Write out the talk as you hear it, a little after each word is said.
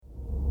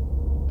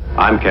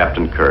I'm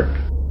Captain Kirk.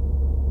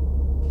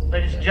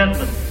 Ladies and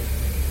gentlemen,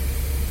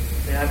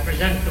 may I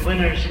present the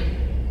winners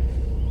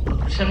of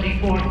the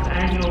 74th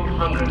Annual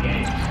Hunger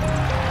Games.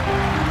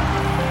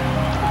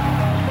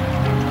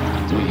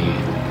 We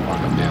are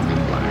the men in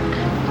black.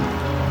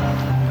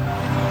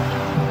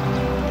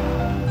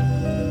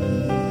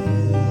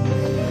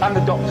 I'm the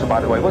doctor, by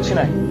the way. What's your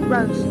name?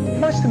 Rose.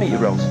 Nice to meet you,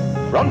 Rose.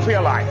 Run for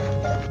your life.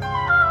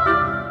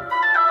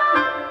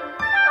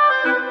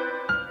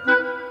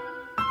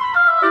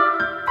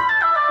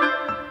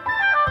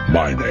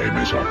 My name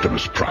is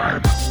Optimus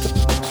Prime.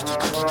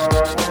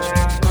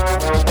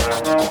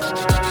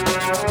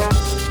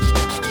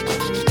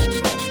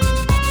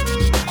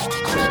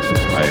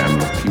 I am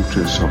the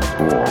Putus of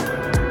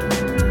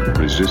Borg.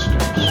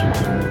 Resistance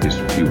is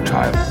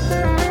futile.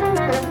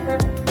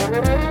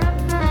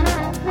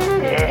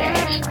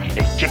 Yes,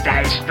 the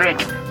Jedi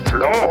strength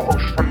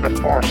flows from the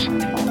Force,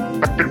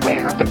 but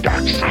beware of the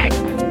dark side.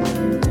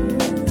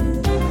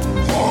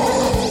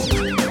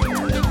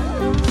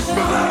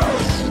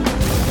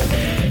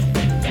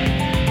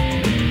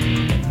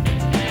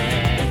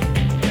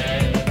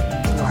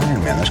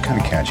 Iron Man, that's kind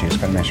of catchy. It's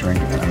got a nice ring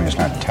to it. I mean, it's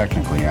not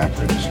technically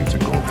accurate. It's a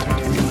gold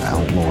titanium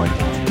alloy.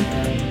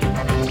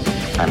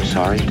 I'm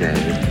sorry,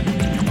 Dave.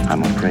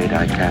 I'm afraid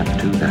I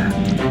can't do that.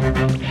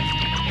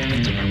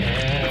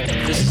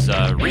 This is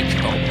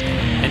Rico,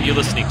 and you're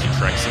listening to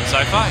Treks in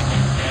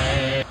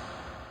Sci-Fi.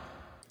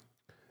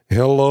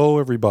 Hello,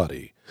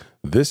 everybody.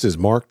 This is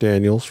Mark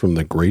Daniels from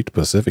the Great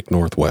Pacific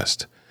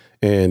Northwest,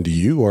 and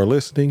you are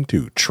listening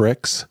to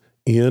Treks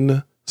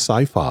in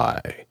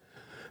Sci-Fi.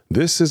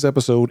 This is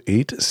episode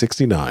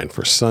 869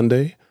 for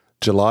Sunday,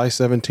 July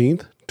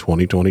 17th,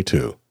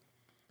 2022.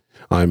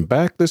 I'm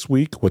back this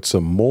week with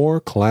some more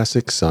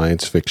classic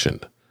science fiction.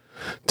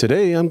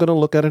 Today, I'm going to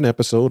look at an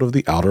episode of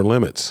The Outer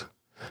Limits.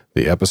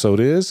 The episode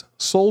is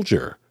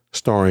Soldier,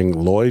 starring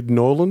Lloyd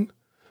Nolan,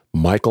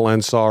 Michael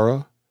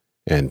Ansara,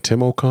 and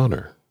Tim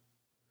O'Connor.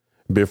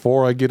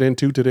 Before I get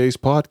into today's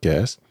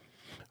podcast,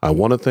 I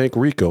want to thank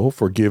Rico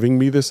for giving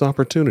me this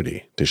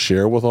opportunity to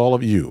share with all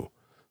of you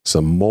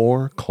some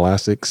more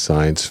classic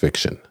science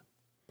fiction.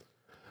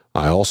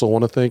 I also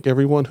want to thank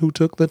everyone who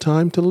took the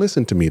time to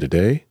listen to me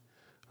today.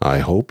 I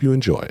hope you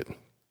enjoy it.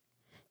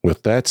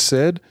 With that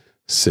said,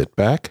 sit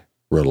back,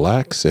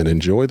 relax, and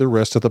enjoy the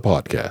rest of the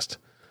podcast.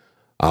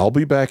 I'll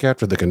be back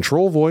after the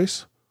control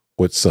voice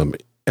with some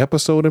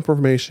episode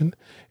information,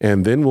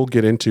 and then we'll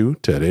get into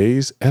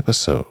today's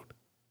episode.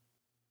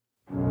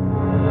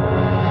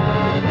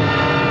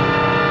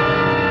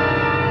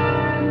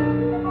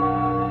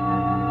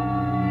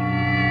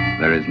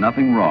 There is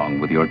nothing wrong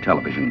with your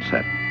television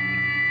set.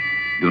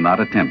 Do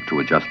not attempt to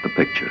adjust the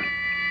picture.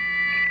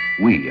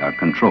 We are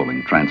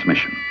controlling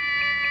transmission.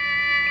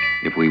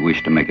 If we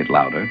wish to make it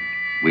louder,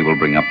 we will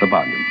bring up the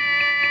volume.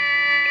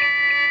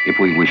 If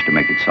we wish to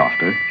make it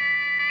softer,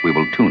 we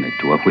will tune it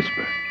to a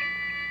whisper.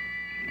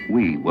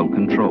 We will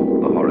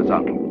control the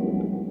horizontal.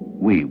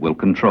 We will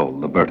control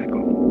the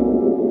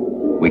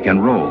vertical. We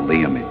can roll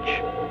the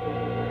image,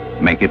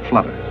 make it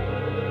flutter.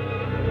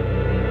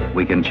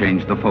 We can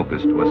change the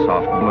focus to a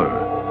soft blur,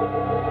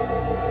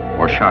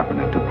 or sharpen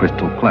it to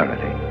crystal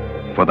clarity.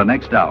 For the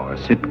next hour,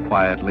 sit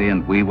quietly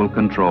and we will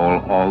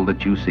control all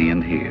that you see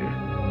and hear.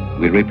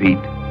 We repeat,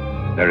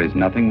 there is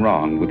nothing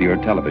wrong with your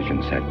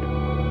television set.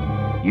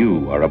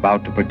 You are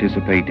about to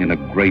participate in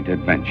a great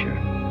adventure.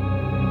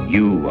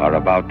 You are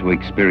about to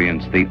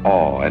experience the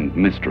awe and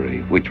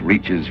mystery which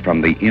reaches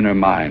from the inner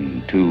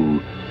mind to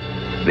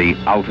the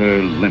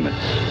outer limits.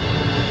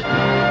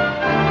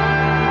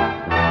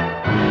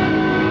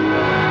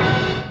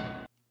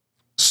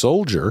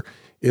 Soldier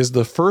is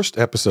the first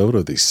episode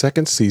of the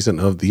second season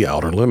of The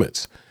Outer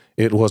Limits.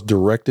 It was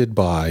directed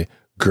by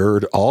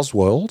Gerd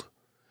Oswald.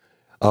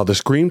 The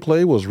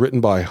screenplay was written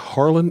by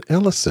Harlan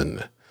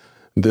Ellison.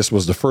 This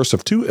was the first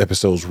of two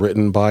episodes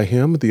written by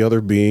him, the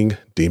other being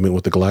Demon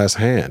with the Glass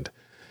Hand.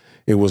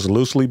 It was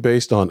loosely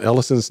based on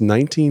Ellison's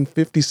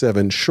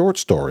 1957 short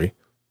story,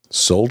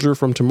 Soldier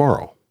from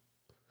Tomorrow.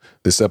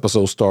 This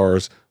episode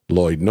stars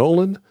Lloyd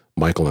Nolan,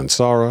 Michael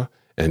Ansara,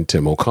 and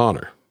Tim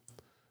O'Connor.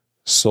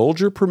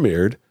 Soldier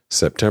premiered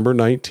September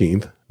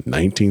 19th,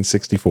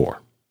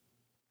 1964.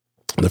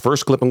 The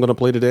first clip I'm going to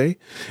play today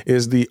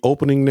is the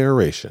opening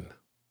narration.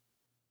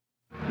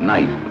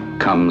 Night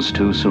comes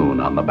too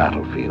soon on the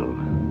battlefield.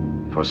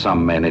 For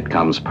some men it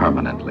comes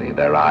permanently,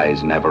 their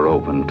eyes never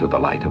open to the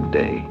light of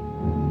day.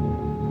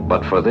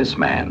 But for this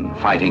man,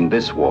 fighting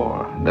this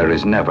war, there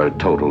is never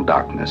total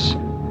darkness.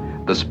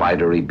 The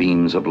spidery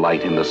beams of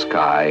light in the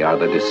sky are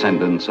the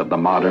descendants of the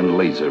modern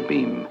laser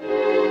beam.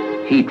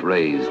 Heat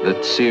rays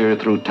that sear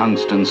through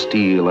tungsten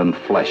steel and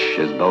flesh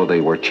as though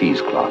they were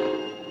cheesecloth.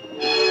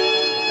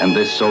 And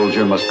this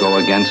soldier must go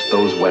against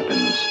those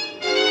weapons.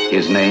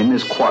 His name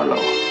is Quarlo,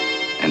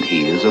 and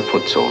he is a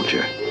foot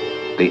soldier,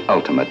 the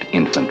ultimate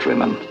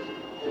infantryman.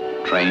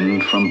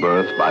 Trained from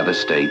birth by the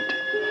state,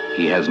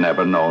 he has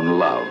never known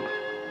love,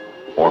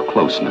 or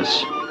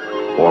closeness,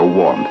 or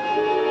warmth.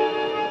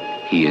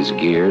 He is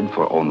geared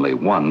for only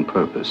one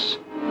purpose: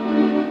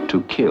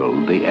 to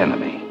kill the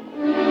enemy.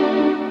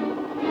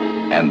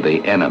 and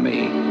the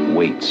enemy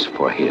waits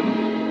for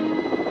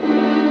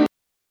him.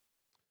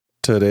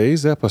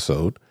 Today's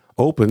episode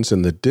opens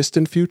in the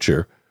distant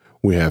future.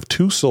 We have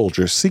two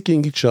soldiers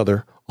seeking each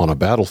other on a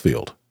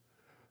battlefield.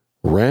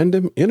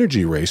 Random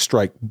energy rays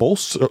strike both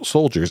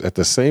soldiers at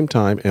the same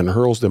time and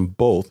hurls them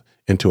both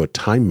into a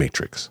time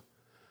matrix.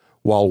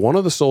 While one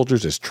of the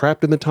soldiers is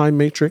trapped in the time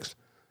matrix,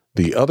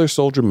 the other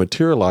soldier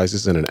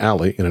materializes in an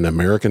alley in an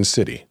American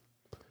city.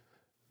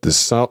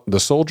 The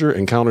soldier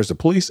encounters the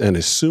police and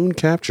is soon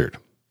captured.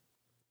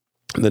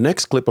 The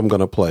next clip I'm going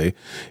to play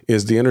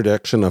is the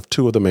introduction of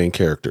two of the main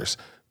characters,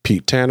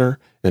 Pete Tanner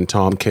and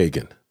Tom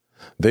Kagan.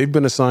 They've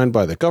been assigned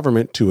by the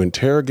government to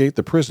interrogate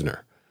the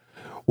prisoner.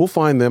 We'll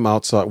find them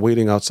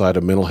waiting outside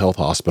a mental health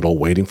hospital,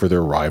 waiting for the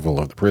arrival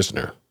of the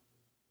prisoner.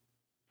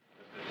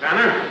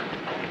 Tanner?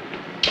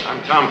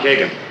 I'm Tom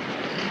Kagan.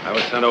 I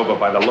was sent over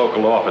by the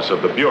local office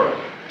of the Bureau.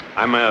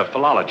 I'm a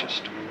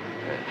philologist.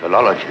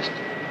 Philologist?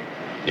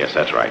 Yes,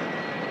 that's right.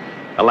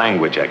 A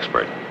language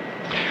expert.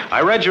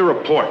 I read your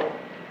report.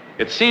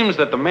 It seems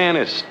that the man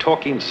is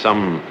talking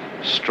some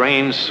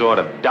strange sort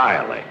of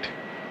dialect.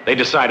 They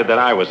decided that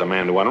I was the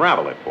man to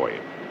unravel it for you.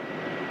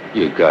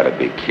 You gotta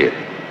be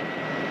kidding.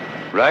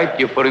 Right?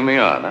 You're putting me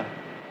on, huh?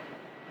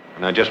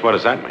 Now, just what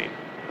does that mean?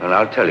 Well,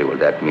 I'll tell you what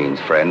that means,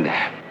 friend.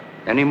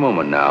 Any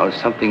moment now,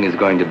 something is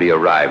going to be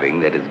arriving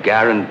that is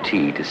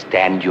guaranteed to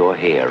stand your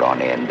hair on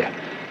end.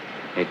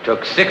 It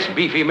took 6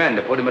 beefy men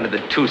to put him into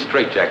the 2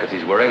 straitjackets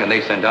he's wearing, and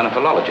they sent down a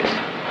philologist.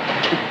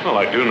 Well,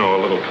 I do know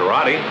a little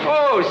karate.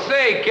 Oh,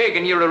 say,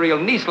 Kagan, you're a real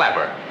knee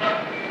slapper.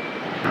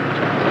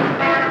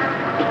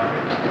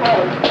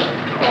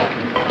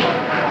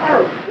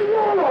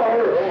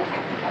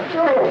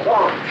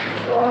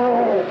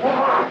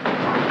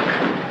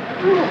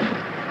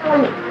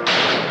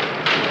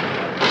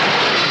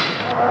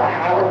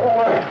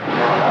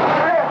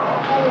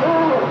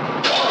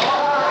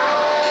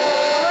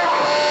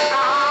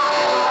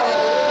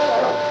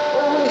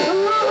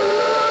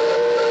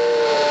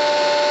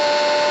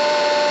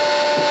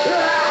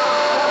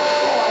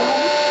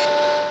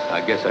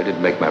 I guess I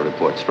didn't make my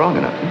report strong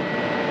enough.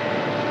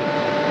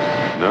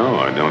 No,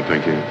 I don't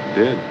think you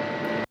did.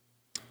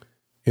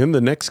 In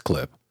the next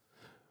clip,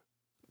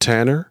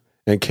 Tanner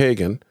and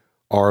Kagan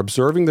are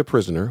observing the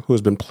prisoner who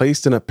has been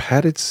placed in a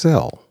padded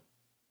cell.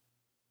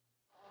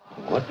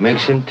 What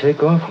makes him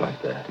take off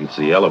like that? It's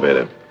the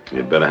elevator.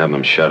 You'd better have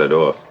them shut it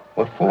off.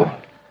 What for?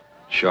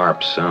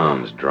 Sharp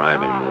sounds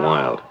drive him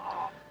wild.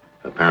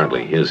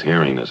 Apparently, his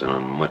hearing is on a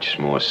much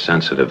more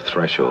sensitive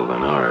threshold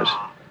than ours.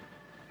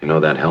 You know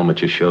that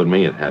helmet you showed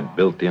me? It had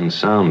built-in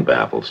sound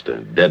baffles to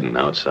deaden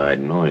outside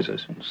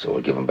noises. So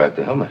we'll give him back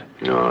the helmet.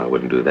 No, I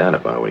wouldn't do that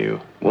if I were you.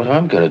 What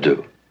I'm gonna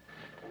do?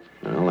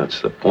 Well,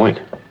 that's the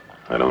point.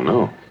 I don't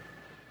know.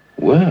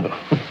 Well,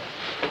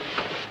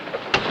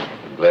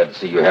 I'm glad to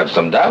see you have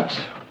some doubts.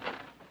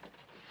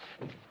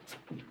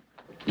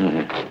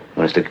 Want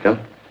to stick it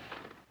down?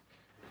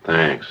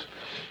 Thanks.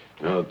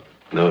 You know,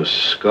 those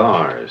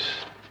scars,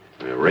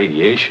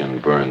 radiation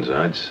burns,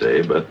 I'd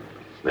say, but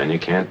then you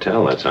can't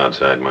tell. That's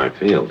outside my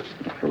field.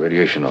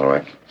 Radiation, all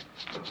right.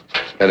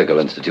 Medical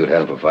Institute had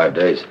them for 5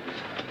 days.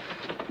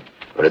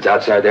 But it's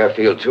outside their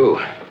field, too.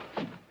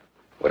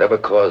 Whatever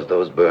caused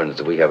those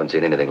burns, we haven't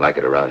seen anything like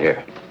it around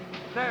here.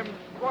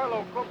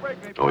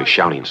 Oh, he's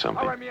shouting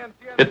something.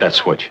 Hit that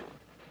switch.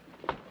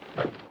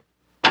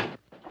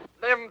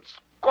 Nem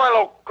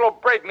squalo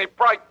clobrigny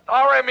bright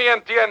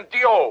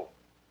RMENTNDO.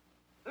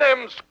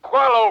 Nem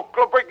squalo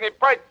clobrigny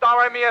bright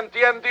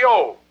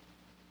RMENTNDO.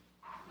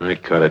 I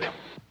cut it.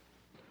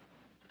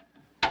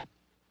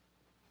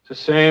 It's the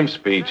same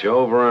speech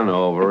over and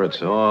over.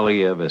 It's all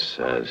he ever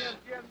says.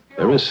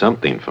 There is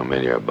something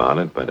familiar about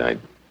it, but I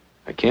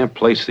can't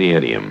place the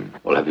idiom.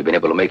 Well, have you been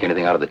able to make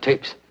anything out of the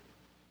tapes?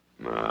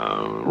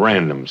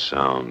 Random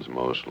sounds,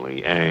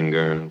 mostly.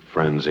 Anger,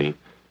 frenzy.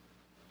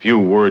 Few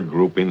word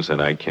groupings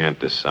that I can't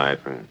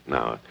decipher.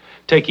 Now,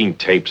 taking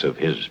tapes of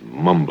his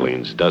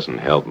mumblings doesn't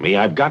help me.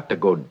 I've got to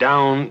go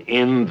down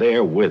in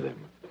there with him.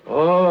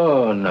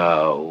 Oh,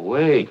 now,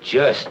 wait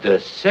just a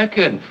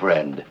second,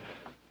 friend.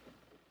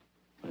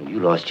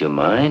 You lost your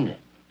mind?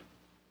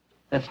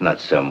 That's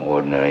not some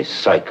ordinary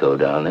psycho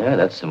down there.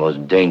 That's the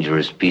most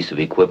dangerous piece of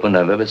equipment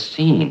I've ever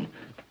seen.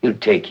 He'll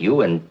take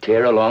you and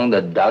tear along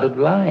the dotted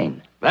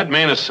line. That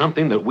man is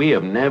something that we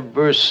have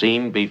never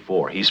seen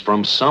before. He's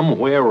from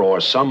somewhere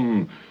or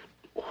some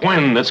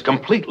when that's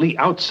completely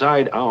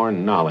outside our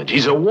knowledge.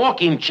 He's a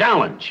walking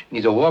challenge.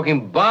 He's a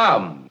walking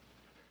bomb.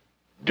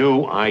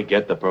 Do I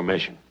get the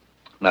permission?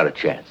 Not a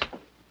chance.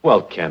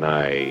 Well, can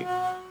I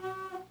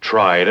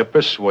try to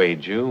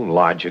persuade you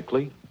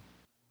logically?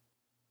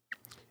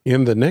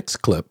 In the next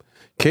clip,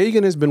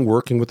 Kagan has been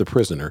working with the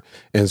prisoner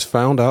and has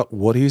found out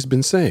what he's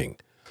been saying.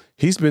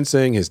 He's been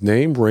saying his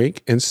name,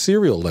 rank, and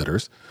serial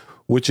letters,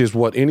 which is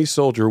what any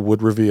soldier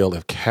would reveal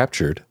if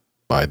captured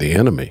by the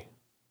enemy.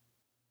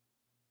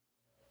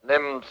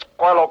 Nem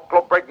squalo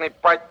clobrigny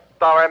bright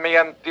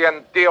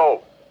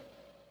RMENTNDO.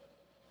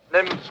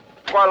 Nem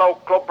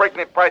squalo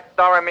clobrigny bright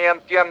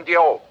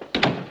RMENTNDO.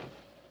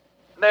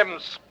 Nem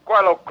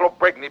Squalo Club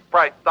Breakney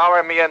Bright,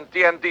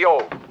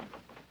 RMENTNDO.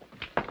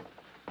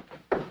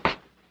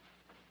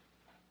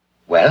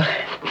 Well?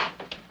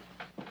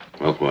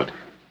 Well, what?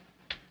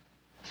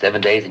 7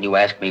 days and you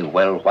ask me,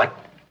 well, what?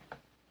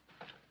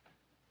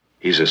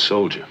 He's a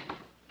soldier.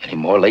 Any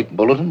more late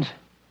bulletins?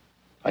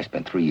 I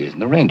spent 3 years in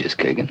the Rangers,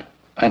 Kagan.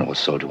 I know a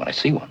soldier when I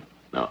see one.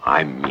 No,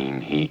 I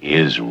mean he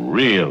is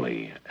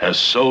really a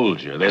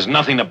soldier. There's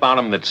nothing about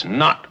him that's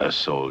not a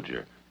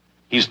soldier.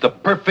 He's the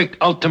perfect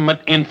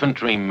ultimate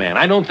infantryman.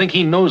 I don't think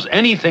he knows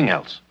anything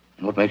else.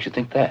 What makes you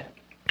think that?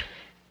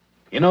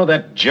 You know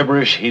that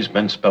gibberish he's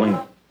been spelling?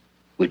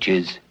 Which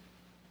is?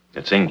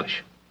 It's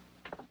English.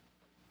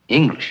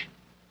 English?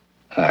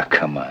 Ah,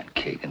 come on,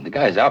 Kagan. The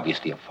guy's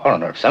obviously a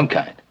foreigner of some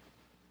kind.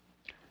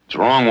 It's the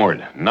wrong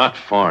word. Not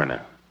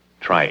foreigner.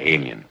 Try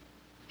alien.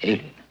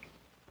 Alien?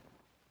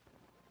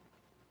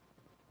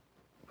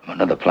 From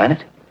another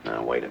planet?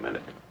 Now, wait a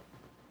minute.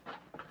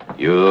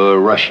 You're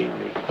rushing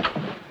me.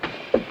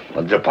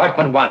 Well, the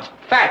department wants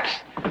facts.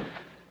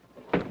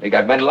 They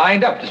got men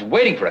lined up just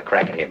waiting for a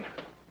crack at him.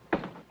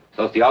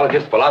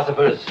 Sociologists,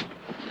 philosophers,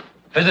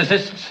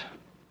 physicists.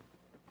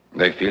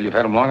 They feel you've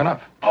had them long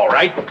enough. All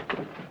right.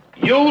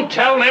 You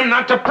tell them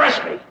not to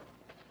press me.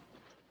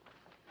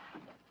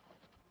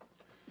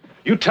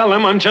 You tell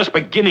them I'm just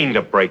beginning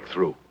to break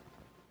through.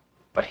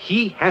 But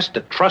he has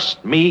to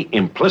trust me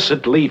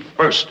implicitly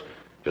first.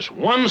 Just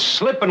one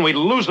slip and we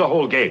lose the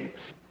whole game.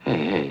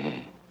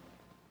 Hey.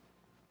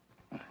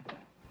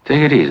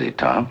 Take it easy,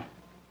 Tom.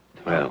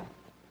 Well,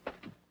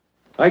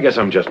 I guess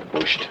I'm just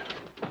pushed.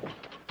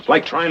 It's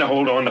like trying to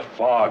hold on to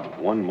fog.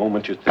 One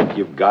moment you think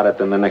you've got it,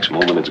 then the next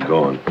moment it's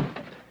gone.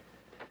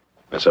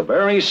 It's a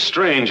very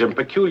strange and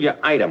peculiar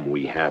item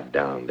we have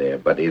down there,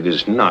 but it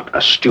is not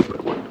a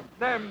stupid one.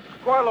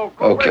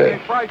 Okay.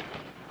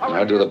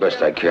 I'll do the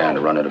best I can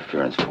to run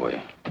interference for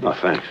you. Oh,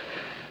 thanks.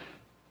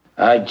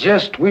 I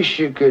just wish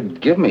you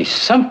could give me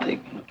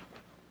something.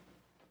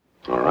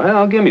 All right,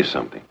 I'll give you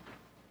something.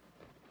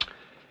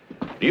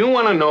 Do you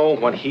want to know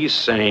what he's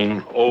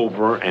saying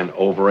over and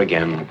over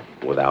again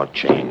without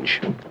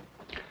change?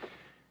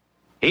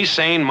 He's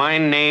saying my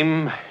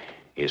name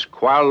is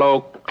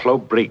Qualo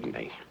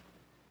Clobrigny.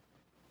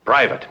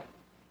 Private.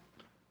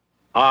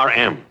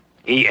 RMENTNDO.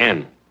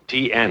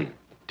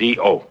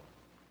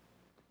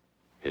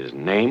 His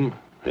name,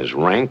 his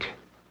rank,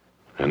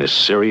 and his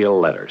serial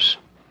letters.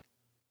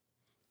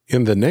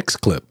 In the next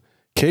clip,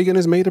 Kagan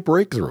has made a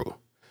breakthrough.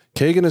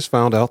 Kagan has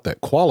found out that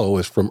Qualo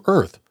is from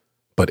Earth,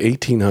 but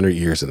 1,800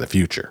 years in the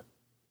future.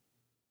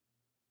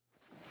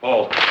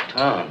 Oh,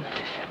 Tom,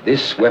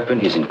 this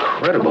weapon is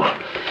incredible.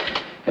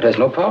 It has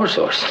no power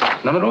source,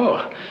 none at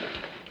all.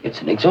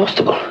 It's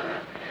inexhaustible.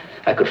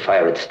 I could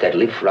fire it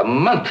steadily for a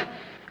month,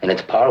 and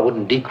its power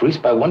wouldn't decrease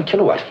by 1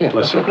 kilowatt. Here,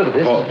 listen, look at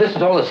this. Paul. This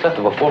is all that's left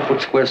of a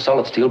 4-foot square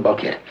solid steel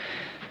bulkhead.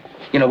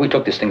 You know, we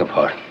took this thing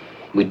apart.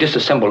 We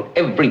disassembled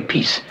every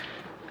piece,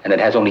 and it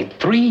has only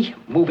 3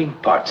 moving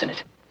parts in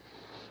it.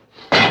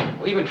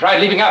 We even tried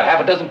leaving out half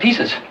a dozen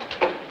pieces,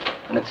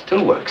 and it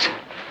still works.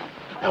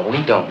 Now,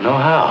 we don't know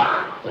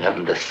how. We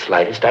haven't the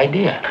slightest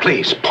idea.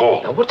 Please,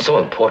 Paul. Now, what's so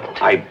important?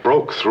 I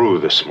broke through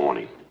this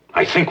morning.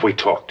 I think we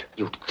talked.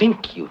 You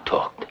think you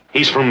talked?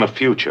 He's from the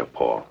future,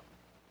 Paul.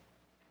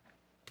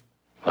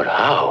 But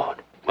how?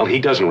 Well, he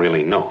doesn't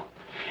really know.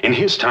 In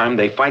his time,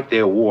 they fight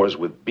their wars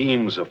with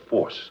beams of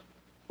force.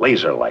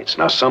 Laser lights.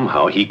 Now,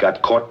 somehow, he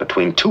got caught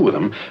between 2 of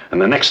them,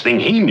 and the next thing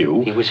he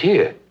knew... He was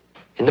here,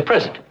 in the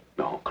present.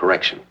 No,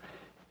 correction.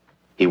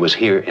 He was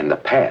here in the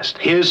past.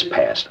 His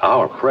past,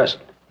 our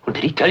present. Well,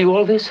 did he tell you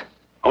all this?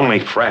 Only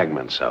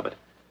fragments of it.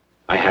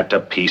 I had to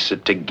piece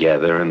it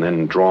together and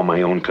then draw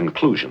my own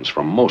conclusions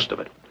from most of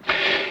it.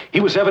 He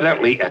was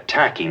evidently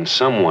attacking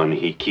someone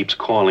he keeps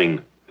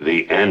calling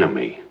the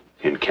enemy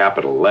in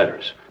capital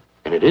letters.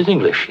 And it is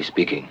English he's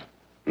speaking.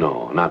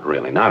 No, not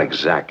really. Not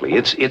exactly.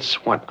 It's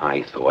what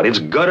I thought. It's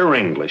gutter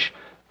English,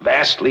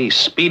 vastly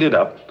speeded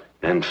up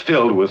and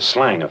filled with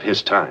slang of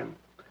his time.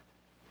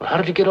 Well, how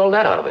did you get all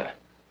that out of him?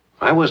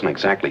 I wasn't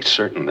exactly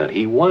certain that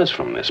he was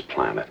from this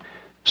planet.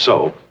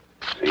 So,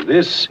 see,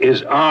 this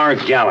is our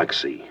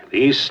galaxy.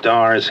 These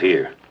stars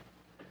here.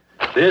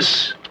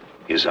 This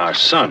is our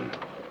sun.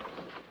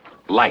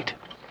 Light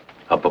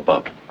up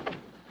above.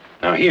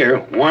 Now here,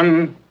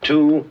 1,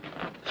 2,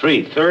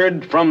 3.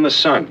 Third from the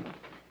sun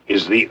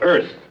is the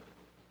Earth.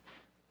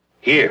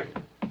 Here.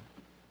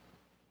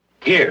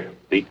 Here,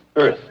 the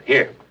Earth.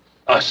 Here.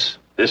 Us.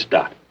 This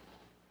dot.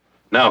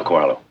 Now,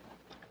 Qualo.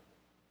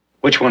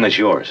 Which one is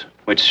yours?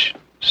 Which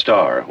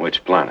star?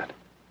 Which planet?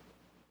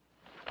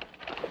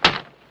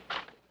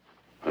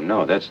 Oh,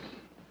 no, that's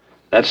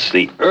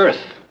the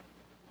Earth.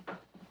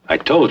 I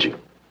told you.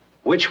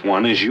 Which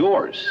one is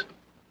yours?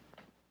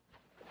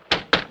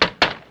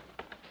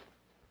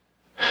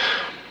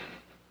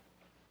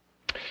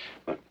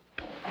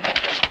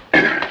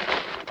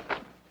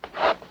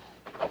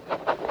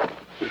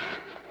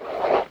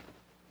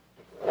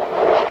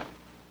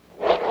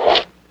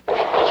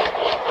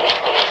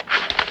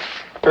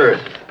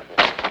 Earth.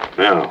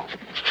 Now.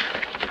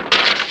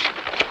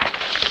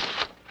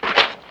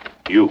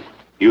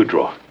 you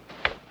draw.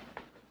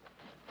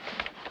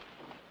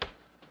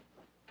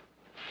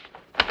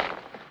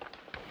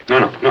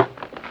 No.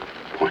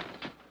 Point.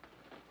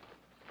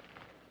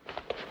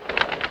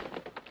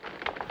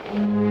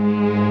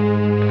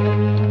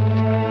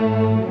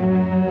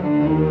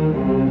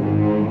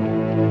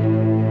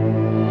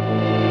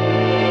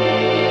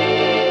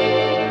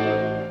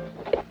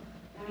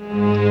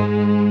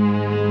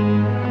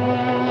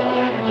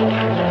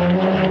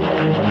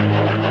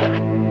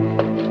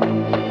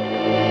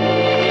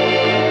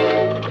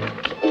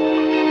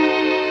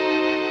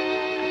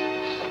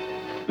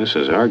 This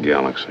is our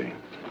galaxy.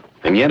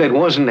 And yet it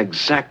wasn't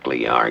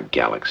exactly our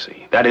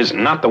galaxy. That is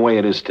not the way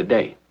it is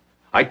today.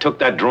 I took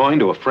that drawing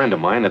to a friend of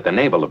mine at the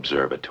Naval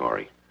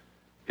Observatory.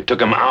 It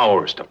took him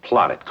hours to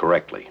plot it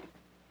correctly.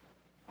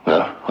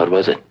 Well, what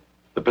was it?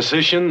 The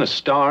position the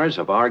stars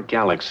of our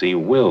galaxy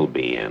will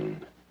be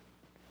in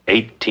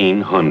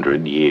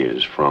 1,800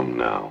 years from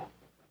now.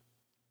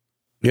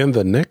 In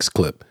the next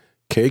clip,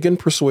 Kagan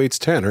persuades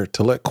Tanner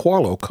to let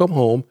Quarlo come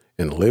home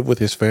and live with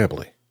his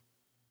family.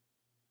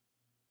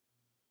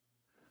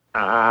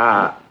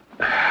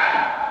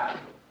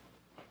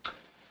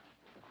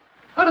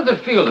 How does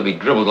it feel to be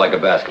dribbled like a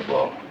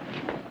basketball?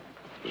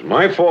 It was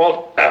my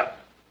fault.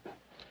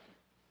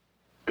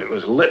 It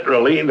was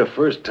literally the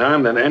first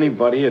time that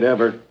anybody had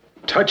ever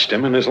touched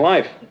him in his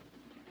life.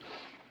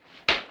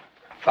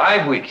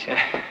 5 weeks,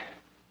 eh?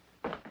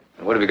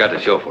 What have you got to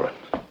show for it?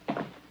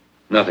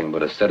 Nothing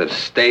but a set of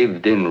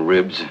staved-in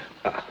ribs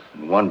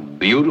and one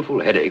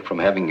beautiful headache from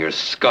having your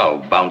skull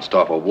bounced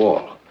off a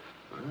wall.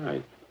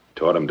 I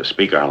taught him to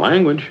speak our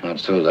language. Not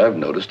so as I've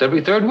noticed.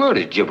 Every third word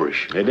is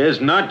gibberish. It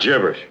is not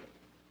gibberish.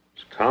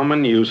 It's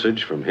common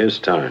usage from his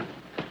time.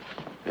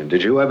 And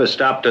did you ever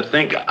stop to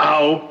think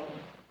how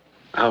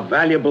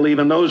valuable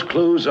even those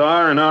clues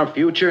are in our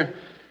future?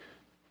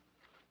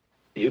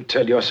 You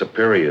tell your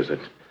superiors that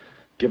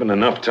given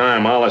enough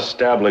time, I'll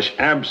establish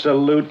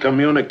absolute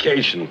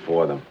communication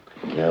for them.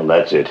 Well,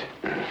 that's it.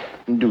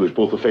 Do us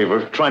both a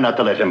favor. Try not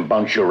to let him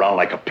bounce you around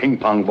like a ping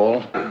pong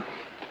ball.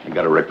 I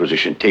got a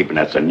requisition tape, and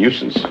that's a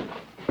nuisance.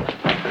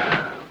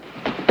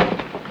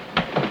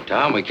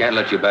 Tom, we can't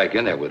let you back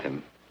in there with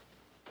him.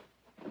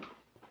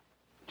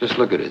 Just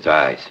look at his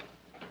eyes.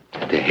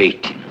 The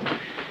hate.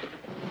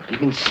 You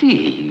can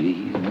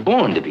see he's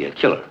born to be a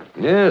killer.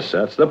 Yes,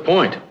 that's the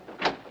point.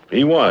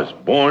 He was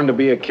born to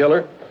be a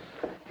killer.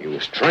 He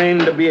was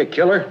trained to be a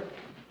killer.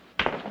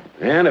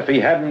 And if he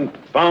hadn't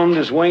found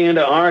his way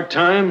into our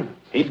time,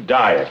 he'd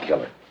die a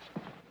killer.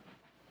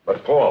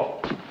 But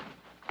Paul,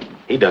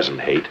 he doesn't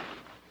hate.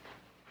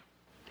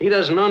 He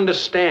doesn't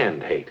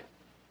understand hate,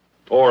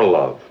 or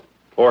love,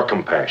 or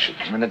compassion.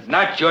 And it's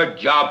not your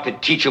job to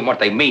teach him what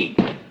they mean.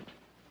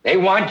 They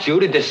want you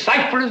to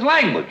decipher his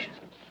language.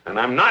 And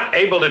I'm not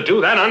able to do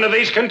that under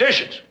these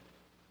conditions.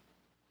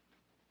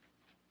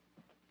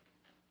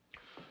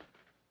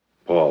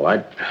 Paul,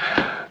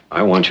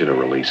 I want you to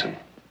release him.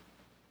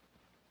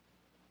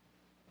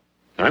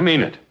 I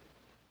mean it.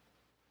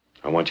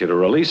 I want you to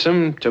release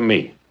him to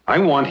me. I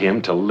want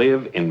him to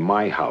live in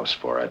my house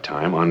for a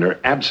time under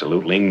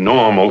absolutely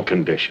normal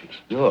conditions.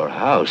 Your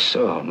house?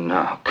 Oh,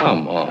 now,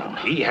 come on.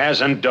 He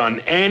hasn't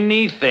done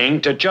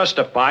anything to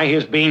justify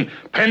his being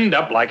penned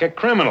up like a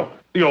criminal.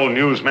 The old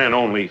newsman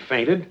only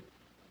fainted.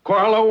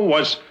 Quarlo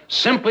was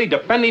simply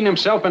defending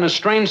himself in a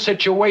strange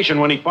situation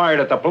when he fired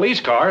at the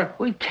police car.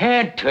 We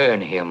can't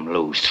turn him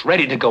loose,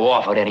 ready to go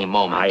off at any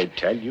moment. I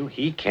tell you,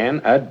 he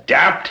can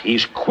adapt.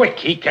 He's quick.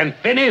 He can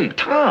fit in.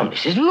 Tom,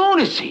 this is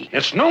lunacy.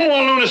 It's no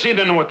more lunacy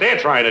than what they're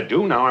trying to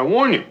do. Now, I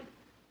warn you.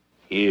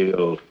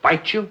 He'll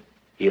fight you.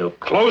 He'll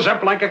close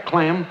up like a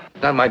clam.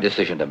 Not my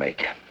decision to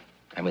make.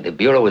 I mean, the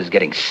Bureau is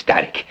getting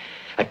static.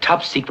 A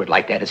top secret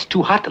like that is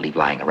too hot to leave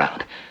lying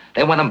around.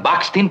 They want him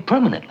boxed in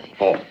permanently.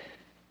 Oh.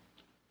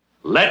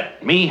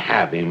 Let me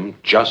have him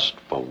just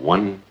for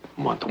 1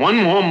 month. 1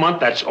 more month,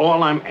 that's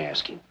all I'm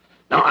asking.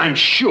 Now, I'm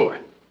sure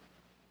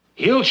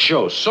he'll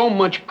show so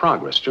much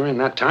progress during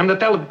that time that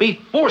they'll be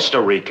forced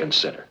to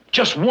reconsider.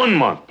 Just 1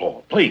 month,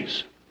 Paul,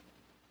 please.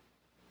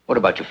 What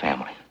about your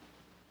family?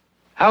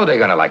 How are they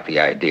going to like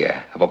the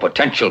idea of a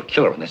potential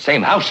killer in the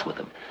same house with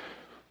them?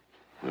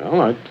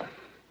 Well,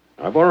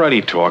 I've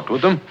already talked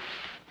with them.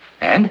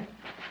 And?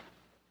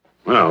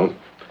 Well,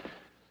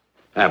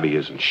 Abby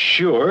isn't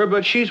sure,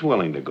 but she's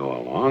willing to go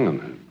along,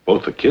 and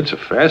both the kids are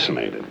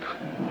fascinated.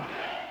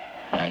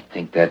 I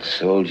think that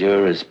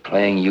soldier is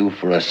playing you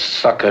for a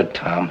sucker,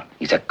 Tom.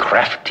 He's a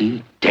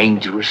crafty,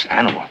 dangerous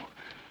animal.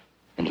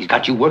 And he's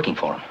got you working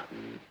for him.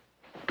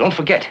 Don't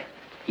forget,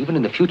 even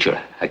in the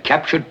future, a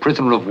captured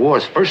prisoner of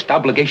war's first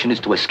obligation is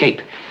to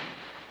escape.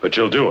 But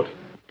you'll do it.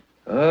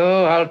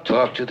 Oh, I'll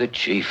talk to the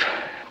chief.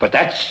 But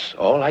that's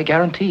all I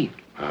guarantee.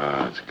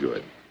 Ah, that's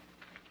good.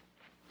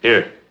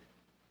 Here.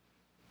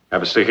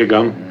 Have a stick of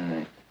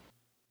gum?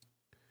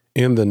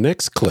 In the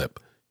next clip,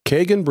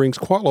 Kagan brings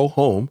Quarlo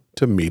home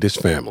to meet his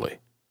family.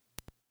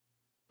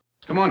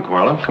 Come on,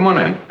 Quarlo. Come on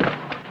in.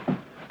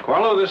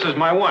 Quarlo, this is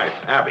my wife,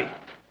 Abby.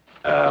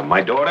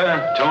 My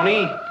daughter,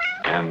 Tony,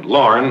 and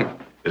Lauren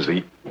is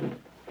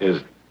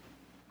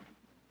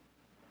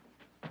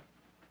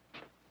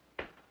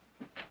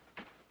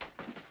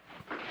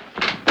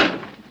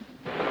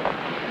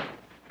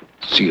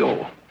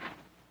CO.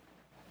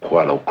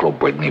 Qualo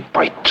Clobregny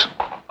Pite.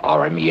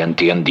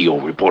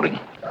 RMENTNDO reporting.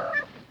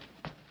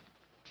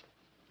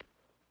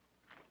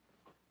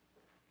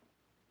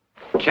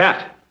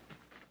 Cat.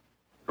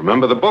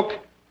 Remember the book?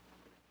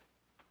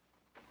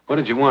 What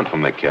did you want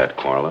from the cat,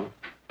 Quarlo?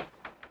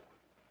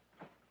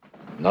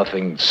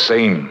 Nothing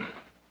sane.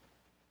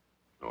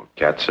 Oh,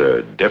 cats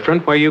are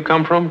different where you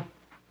come from?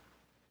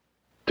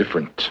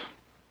 Different.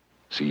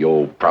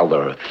 CO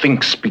Prowler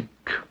think speak.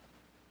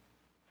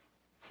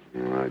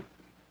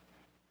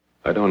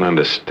 I don't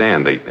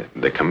understand.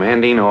 The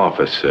commanding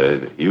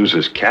officer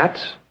uses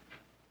cats?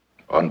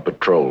 On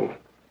patrol.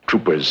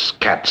 Troopers,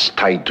 cats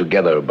tied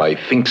together by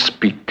think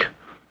speak.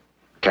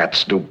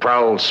 Cats do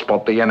prowl,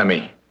 spot the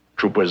enemy.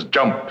 Troopers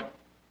jump.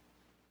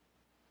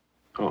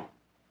 Oh.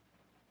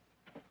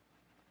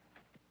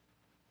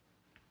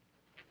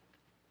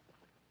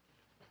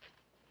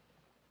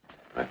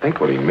 I think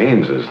what he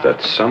means is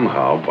that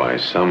somehow, by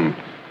some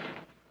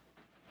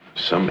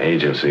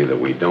agency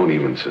that we don't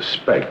even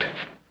suspect,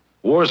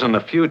 wars in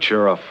the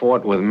future are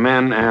fought with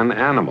men and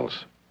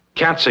animals.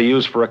 Cats are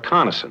used for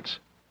reconnaissance.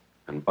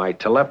 And by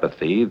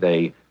telepathy,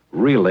 they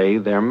relay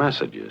their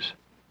messages.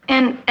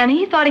 And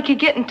he thought he could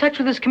get in touch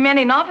with his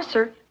commanding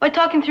officer by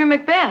talking through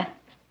Macbeth.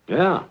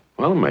 Yeah,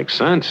 well, it makes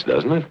sense,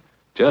 doesn't it?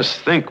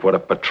 Just think what a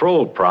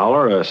patrol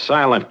prowler a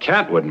silent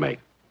cat would make.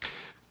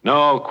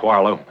 No,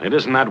 Quarlo, it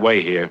isn't that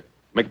way here.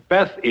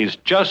 Macbeth is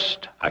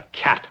just a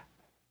cat.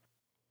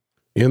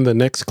 In the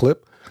next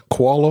clip,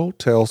 Quarlo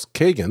tells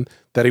Kagan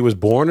that he was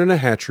born in a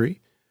hatchery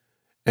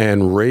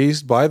and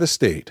raised by the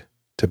state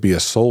to be a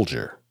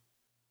soldier.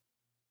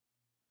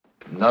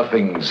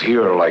 Nothing's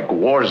here like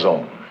war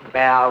zone.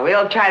 Well,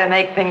 we'll try to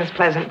make things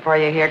pleasant for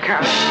you here,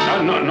 Carl.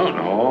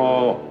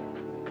 No.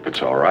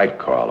 It's all right,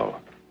 Quarlo.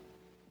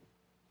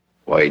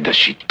 Why does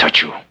she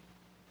touch you?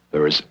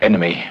 There is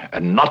enemy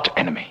and not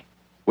enemy.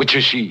 Which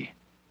is she?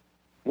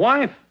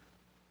 Wife.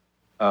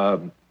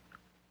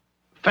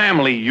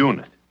 Family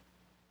unit.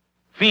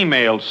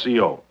 Female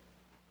CO.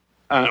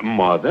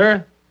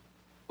 Mother.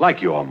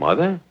 Like your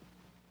mother.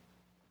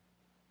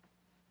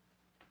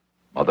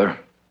 Mother?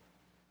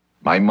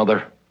 My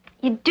mother?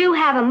 You do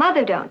have a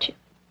mother, don't you?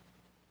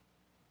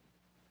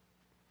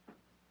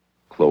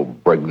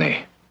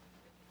 Clobregny.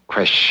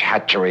 Creche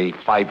Hatchery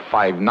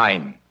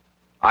 559.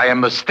 I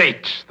am the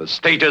state. The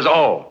state is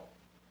all.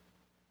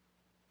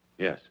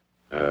 Yes.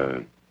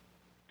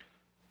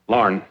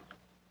 Lauren,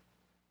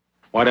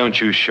 why don't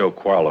you show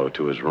Quarlo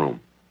to his room?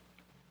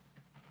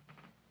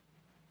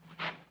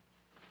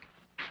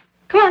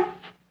 Come on.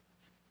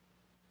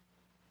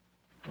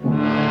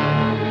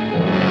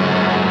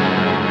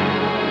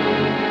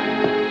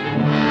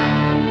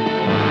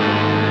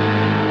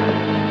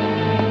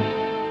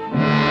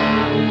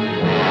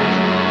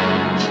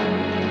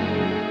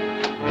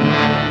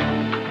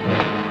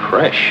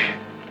 Creche.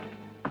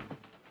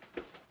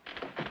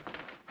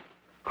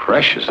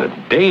 Creche is a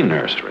day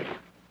nursery.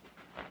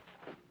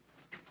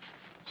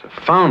 It's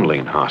a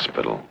foundling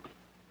hospital.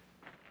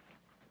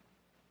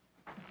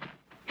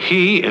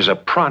 He is a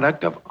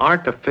product of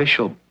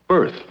artificial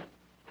birth.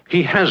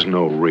 He has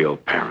no real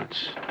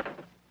parents.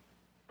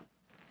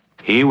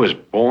 He was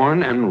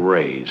born and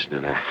raised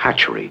in a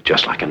hatchery,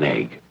 just like an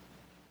egg.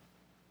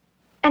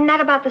 And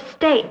that about the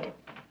state?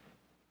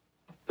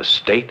 The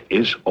state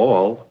is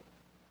all.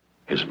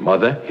 His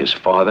mother, his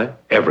father,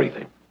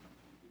 everything.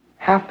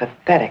 How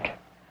pathetic.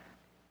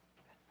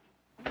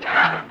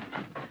 Tom,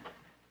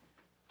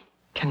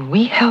 can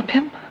we help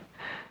him?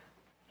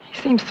 He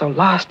seems so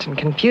lost and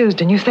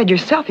confused, and you said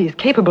yourself he's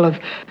capable of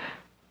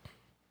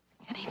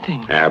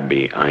anything.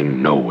 Abby, I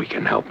know we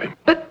can help him.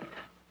 But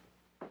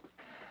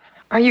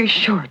are you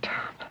sure, Tom?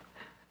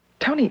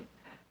 Tony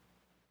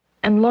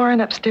and Lauren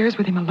upstairs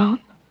with him alone?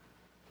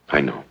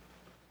 I know.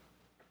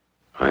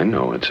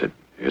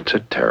 It's a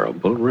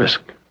terrible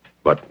risk.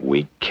 But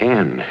we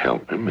can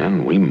help him,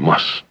 and we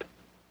must.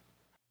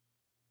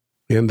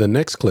 In the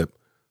next clip,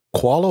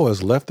 Quarlo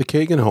has left the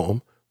Kagan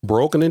home,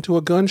 broken into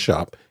a gun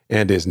shop,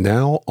 and is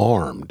now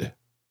armed.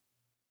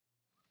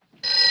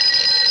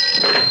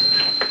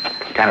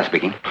 Tanner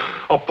speaking.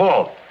 Oh,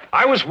 Paul,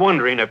 I was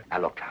wondering if...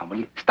 Now, look, Tom, will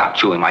you stop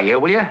chewing my ear,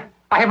 will you?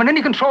 I haven't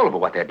any control over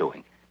what they're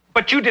doing.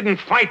 But you didn't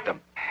fight them.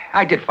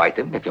 I did fight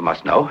them, if you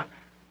must know.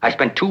 I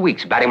spent 2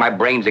 weeks batting my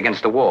brains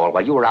against the wall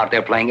while you were out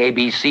there playing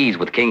ABCs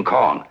with King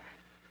Kong.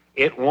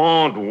 It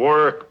won't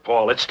work,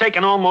 Paul. It's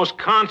taken almost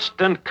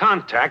constant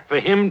contact for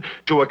him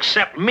to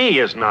accept me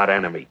as not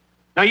enemy.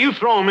 Now, you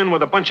throw him in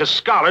with a bunch of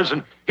scholars,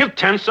 and he'll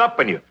tense up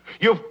on you.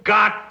 You've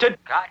got to...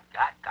 God.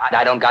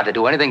 I don't got to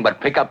do anything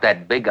but pick up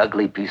that big,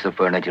 ugly piece of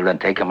furniture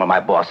and take him where my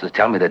bosses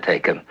tell me to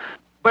take him.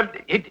 But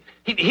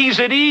he's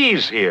at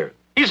ease here.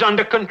 He's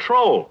under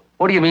control.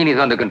 What do you mean he's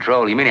under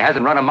control? You mean he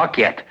hasn't run amok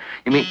yet?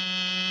 You mean...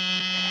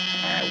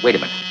 wait a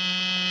minute.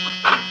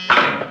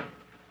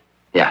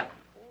 Yeah.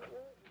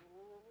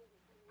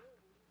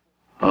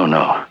 Oh,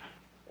 no.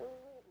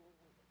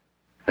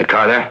 The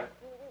car there?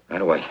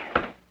 Right away.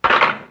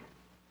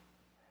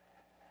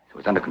 It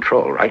was under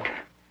control, right?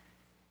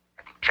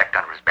 Have you checked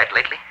under his bed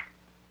lately?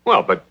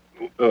 Well, but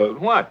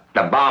What?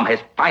 The bomb has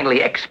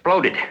finally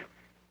exploded.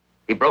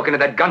 He broke into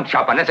that gun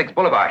shop on Essex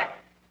Boulevard.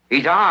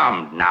 He's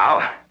armed now.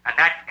 And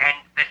that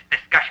ends this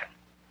discussion.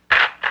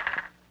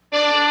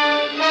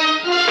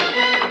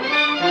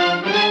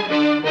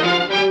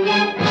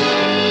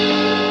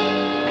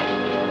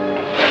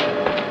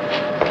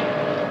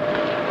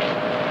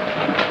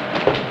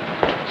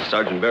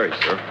 Sergeant Berry,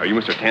 sir. Are you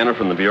Mr. Tanner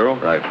from the Bureau?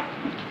 Right.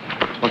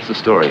 What's the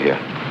story here?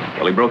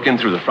 Well, he broke in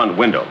through the front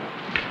window.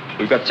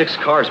 We've got 6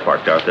 cars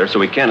parked out there, so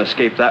we can't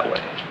escape that way.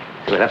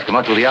 He'll have to come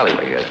out through the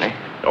alleyway here, isn't he?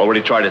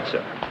 Already tried it,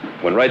 sir.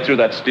 Went right through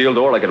that steel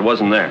door like it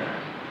wasn't there.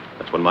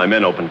 That's when my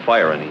men opened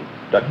fire and he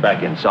ducked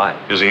back inside.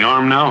 Is he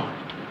armed now?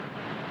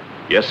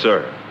 Yes,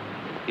 sir.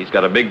 He's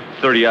got a big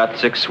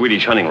 30-06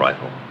 Swedish hunting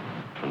rifle.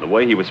 From the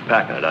way he was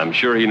packing it, I'm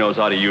sure he knows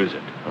how to use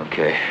it.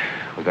 Okay.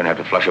 We're going to have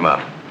to flush him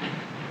out.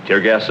 Tear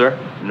gas, sir?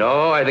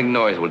 No, I think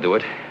noise will do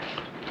it.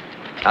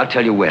 I'll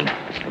tell you when.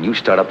 And you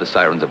start up the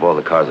sirens of all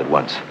the cars at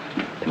once.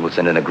 Then we'll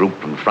send in a group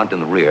from the front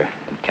and the rear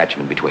and catch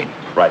him in between.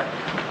 Right.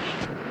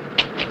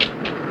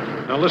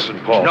 Now listen,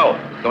 Paul. No,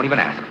 don't even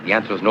ask. The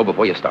answer is no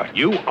before you start.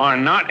 You are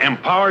not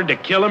empowered to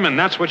kill him, and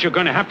that's what you're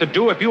going to have to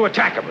do if you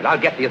attack him. But I'll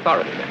get the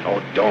authority then.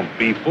 Oh, don't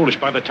be foolish.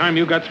 By the time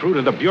you got through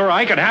to the Bureau,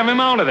 I could have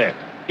him out of there.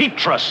 He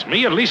trusts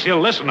me. At least he'll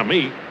listen to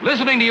me.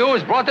 Listening to you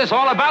has brought this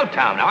all about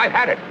town. Now, I've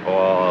had it.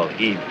 Oh,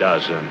 he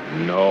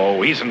doesn't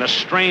know. He's in a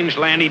strange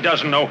land. He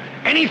doesn't know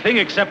anything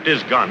except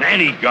his gun.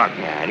 Any gun.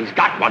 Yeah, and he's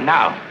got one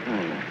now.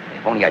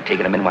 If only I'd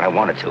taken him in when I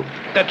wanted to.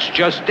 That's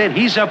just it.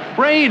 He's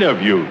afraid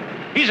of you.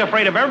 He's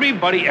afraid of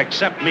everybody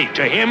except me.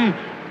 To him,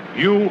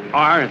 you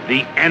are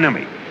the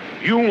enemy.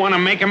 You want to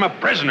make him a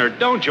prisoner,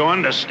 don't you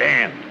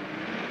understand?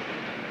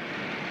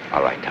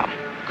 All right, Tom.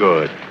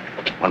 Good.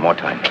 One more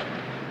time.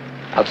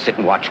 I'll sit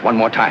and watch one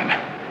more time.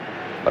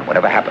 But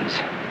whatever happens,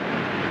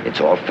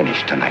 it's all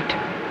finished tonight.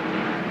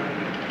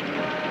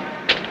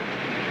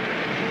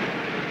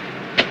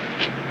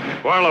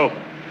 Barlow.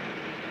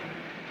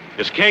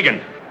 It's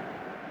Kagan.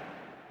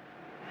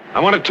 I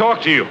want to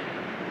talk to you.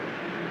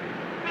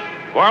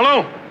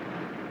 Barlow?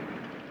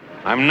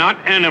 I'm not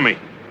enemy.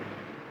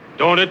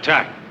 Don't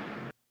attack.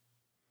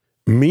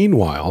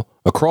 Meanwhile,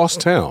 across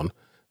town,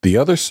 the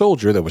other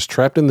soldier that was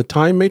trapped in the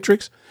time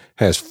matrix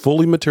has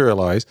fully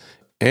materialized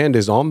and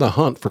is on the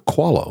hunt for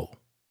Qualo.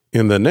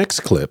 In the next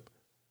clip,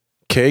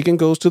 Kagan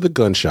goes to the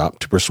gun shop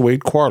to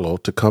persuade Quarlo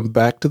to come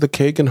back to the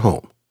Kagan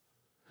home.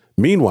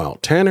 Meanwhile,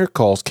 Tanner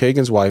calls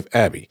Kagan's wife,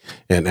 Abby,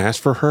 and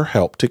asks for her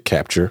help to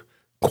capture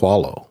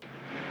Qualo.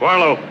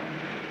 Quarlo,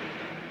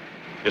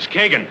 it's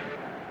Kagan.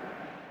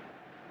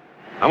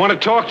 I want to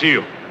talk to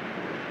you.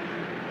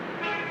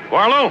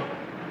 Quarlo,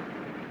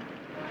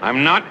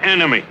 I'm not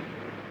enemy.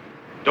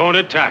 Don't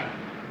attack.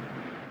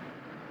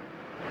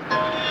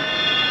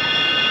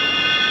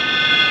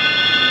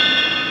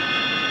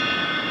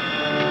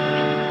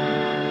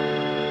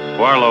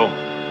 Quarlo,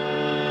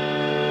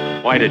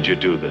 why did you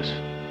do this?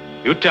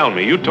 You tell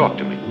me. You talk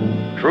to me.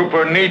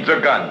 Trooper needs a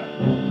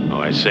gun.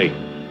 Oh, I see.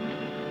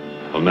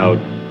 Well, now,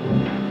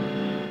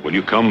 will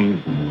you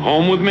come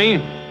home with me?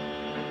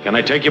 Can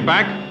I take you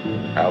back?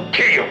 I'll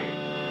kill you.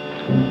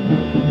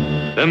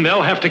 Then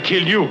they'll have to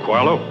kill you,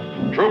 Quarlo.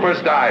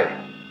 Troopers die.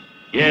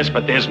 Yes,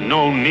 but there's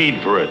no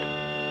need for it.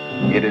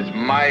 It is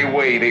my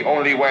way, the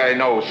only way I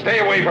know. Stay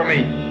away from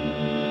me.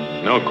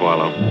 No,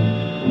 Quarlo.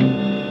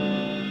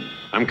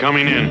 I'm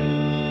coming in.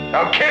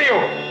 I'll kill you.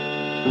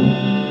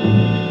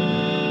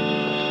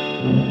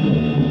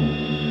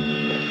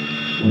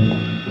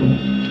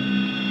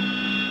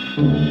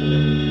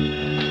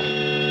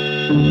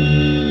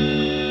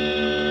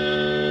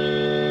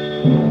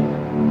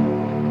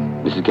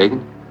 Mrs.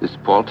 Kagan, this is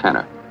Paul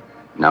Tanner.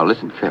 Now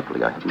listen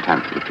carefully. I haven't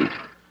time to repeat.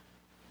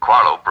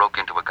 Quarlo broke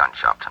into a gun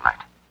shop tonight.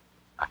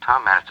 Now,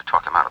 Tom managed to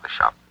talk him out of the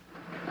shop.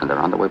 And they're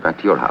on their way back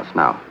to your house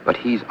now. But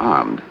he's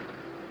armed.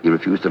 He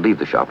refused to leave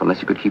the shop unless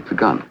he could keep the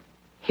gun.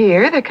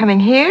 Here? They're coming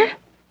here?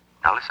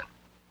 Now listen.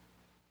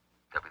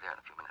 They'll be there in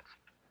a few minutes.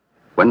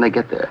 When they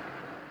get there,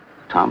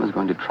 Tom is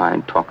going to try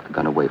and talk the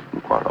gun away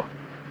from Quarlo.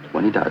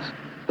 When he does,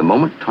 the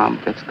moment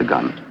Tom gets the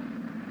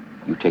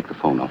gun, you take the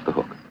phone off the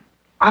hook.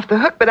 Off the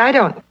hook, but I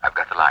don't... I've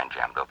got the line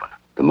jammed open.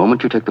 The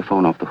moment you take the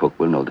phone off the hook,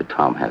 we'll know that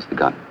Tom has the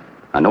gun.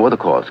 Now, no other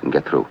calls can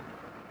get through.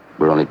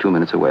 We're only 2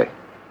 minutes away.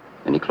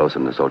 Any closer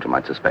than the soldier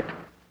might suspect.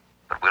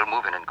 But we'll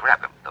move in and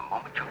grab him the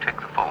moment you take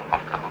the phone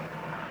off the hook.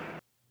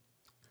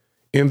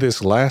 In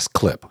this last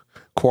clip,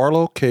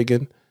 Quarlo,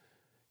 Kagan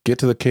get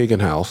to the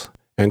Kagan house,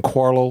 and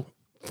Quarlo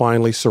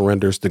finally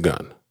surrenders the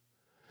gun.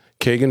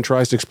 Kagan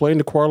tries to explain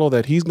to Quarlo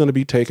that he's going to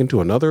be taken to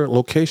another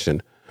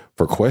location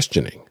for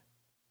questioning.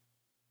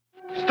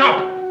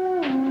 Stop!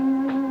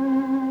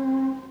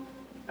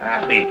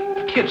 Abby,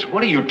 kids,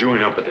 what are you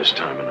doing up at this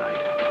time of night?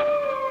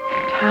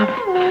 Tom.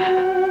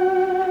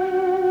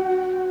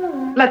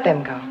 Let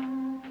them go.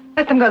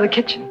 Let them go to the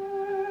kitchen.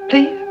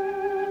 Please?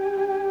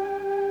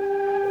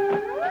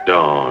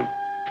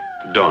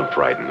 Don't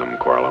frighten them,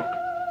 Quarlo.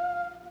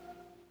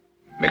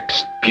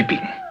 Mixed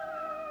peeping.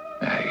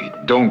 I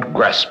don't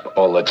grasp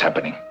all that's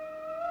happening.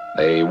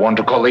 They want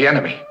to call the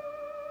enemy.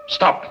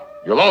 Stop.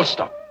 You'll all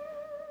stop.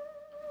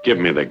 Give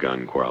me the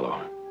gun,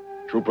 Quarlo.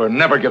 Trooper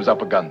never gives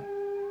up a gun.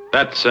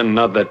 That's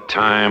another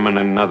time and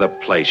another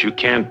place. You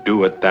can't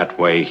do it that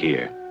way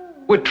here.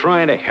 We're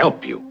trying to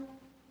help you.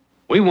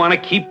 We want to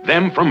keep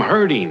them from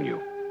hurting you.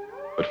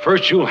 But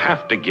first you'll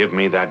have to give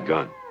me that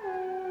gun.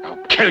 I'll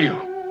kill you.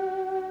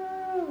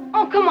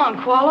 Oh, come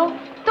on, Quarlo.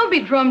 Don't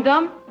be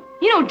drum-dumb.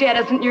 You know Dad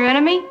isn't your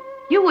enemy.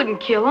 You wouldn't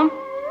kill him.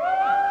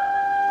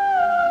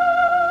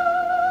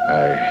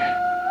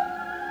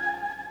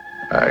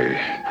 I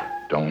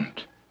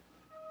don't.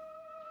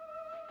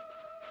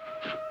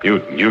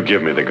 You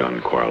give me the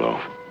gun, Quarlo.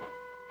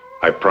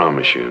 I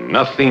promise you,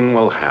 nothing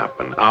will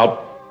happen. I'll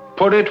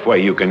put it where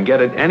you can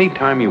get it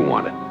anytime you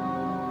want it.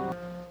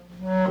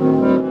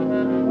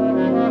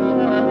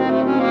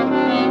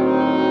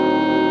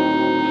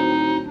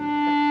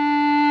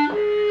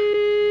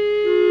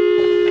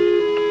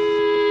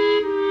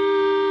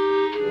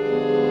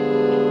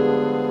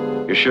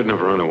 You shouldn't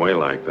have run away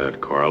like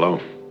that, Quarlo.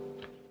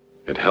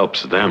 It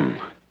helps them.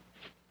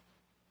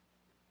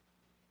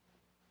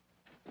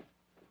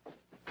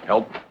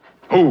 Help?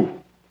 Who?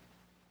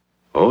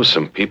 Oh,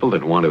 some people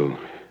that want to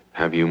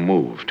have you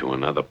move to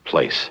another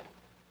place.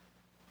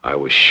 I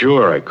was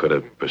sure I could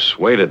have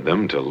persuaded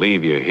them to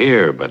leave you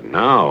here, but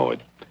now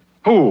it...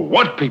 Who?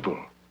 What people?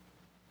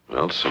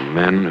 Well, some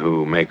men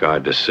who make our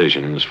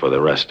decisions for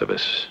the rest of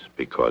us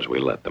because we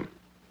let them.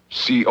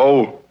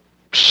 C.O.?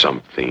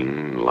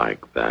 Something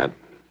like that.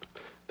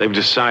 They've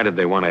decided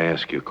they want to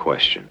ask you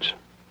questions.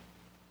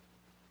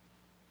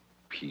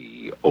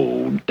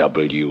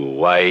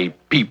 P.O.W. I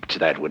peeped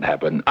that would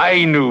happen.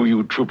 I knew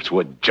you troops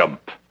would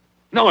jump.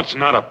 No, it's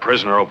not a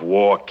prisoner of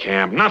war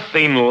camp.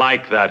 Nothing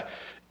like that.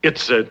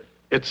 It's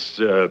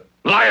a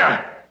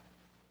liar.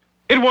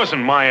 It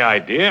wasn't my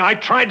idea. I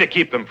tried to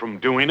keep them from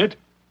doing it.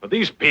 But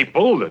these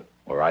people that...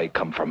 Where I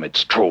come from,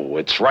 it's true.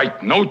 It's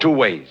right. No two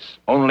ways.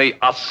 Only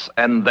us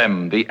and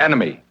them, the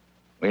enemy.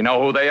 We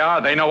know who they are.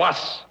 They know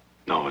us.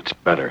 No, it's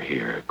better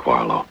here,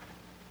 Quarlo.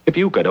 If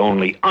you could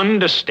only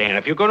understand,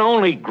 if you could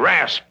only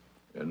grasp.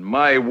 In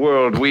my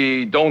world,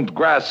 we don't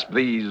grasp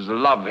these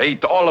love,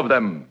 hate, all of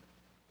them.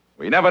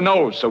 We never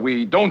know, so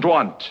we don't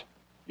want.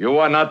 You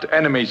are not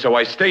enemy, so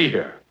I stay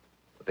here.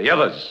 But the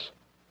others,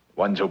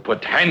 ones who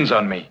put hands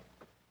on me.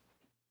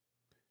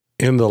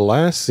 In the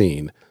last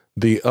scene,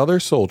 the other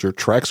soldier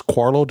tracks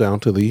Quarlo down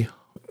to the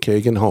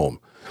Kagan home.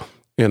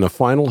 In a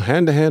final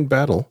hand-to-hand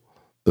battle,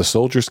 the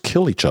soldiers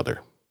kill each other.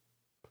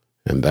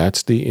 And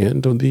that's the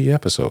end of the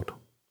episode.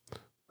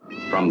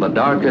 From the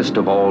darkest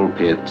of all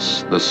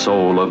pits, the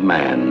soul of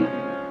man,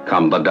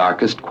 come the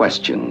darkest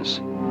questions.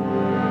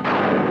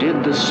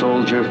 Did the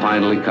soldier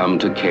finally come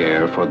to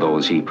care for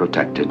those he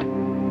protected?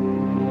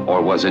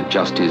 Or was it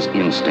just his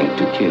instinct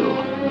to kill?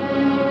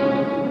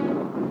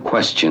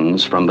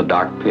 Questions from the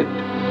dark pit,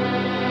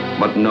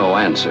 but no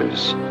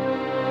answers,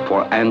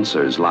 for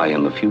answers lie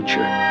in the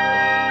future.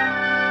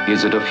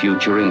 Is it a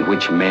future in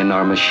which men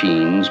are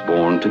machines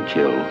born to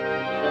kill?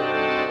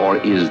 Or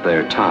is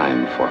there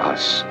time for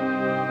us?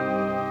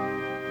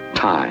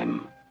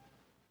 Time.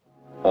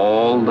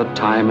 All the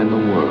time in the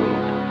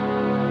world.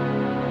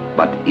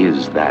 But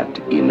is that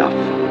enough?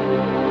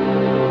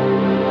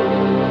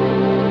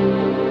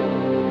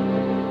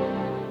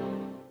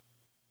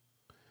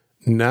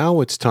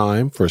 Now it's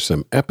time for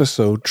some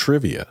episode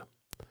trivia.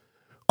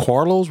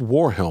 Quarlo's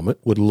war helmet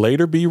would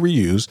later be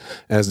reused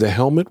as the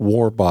helmet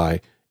worn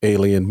by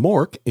Alien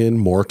Mork in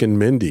Mork and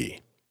Mindy.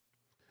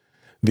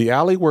 The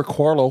alley where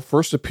Quarlo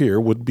first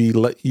appeared would be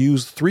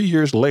used 3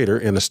 years later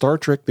in a Star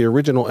Trek The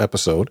Original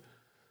episode,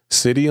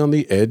 City on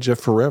the Edge of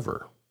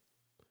Forever.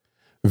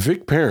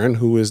 Vic Perrin,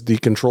 who is the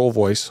control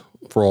voice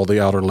for all the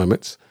Outer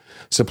Limits,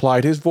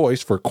 supplied his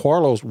voice for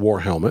Quarlo's war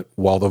helmet,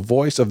 while the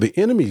voice of the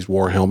enemy's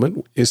war helmet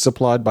is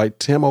supplied by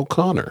Tim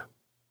O'Connor.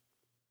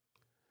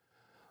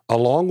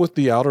 Along with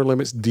the Outer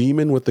Limits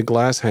demon with the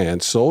glass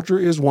hand, Soldier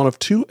is one of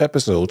 2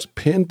 episodes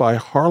penned by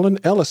Harlan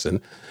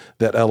Ellison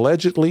that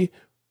allegedly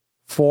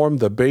formed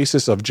the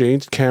basis of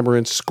James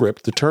Cameron's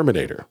script, The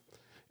Terminator.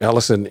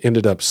 Ellison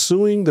ended up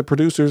suing the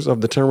producers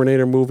of the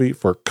Terminator movie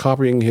for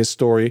copying his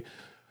story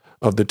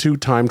of the 2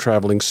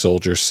 time-traveling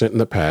soldiers sent in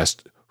the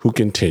past who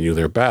continue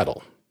their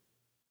battle.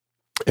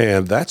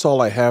 And that's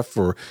all I have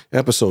for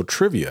episode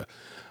trivia.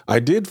 I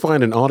did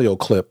find an audio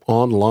clip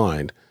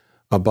online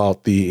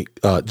about the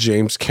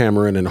James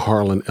Cameron and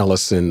Harlan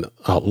Ellison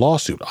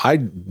lawsuit.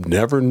 I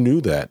never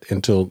knew that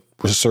until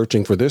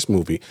researching for this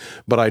movie,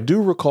 but I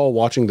do recall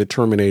watching The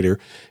Terminator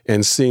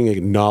and seeing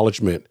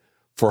acknowledgement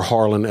for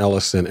Harlan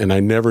Ellison, and I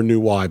never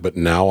knew why, but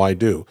now I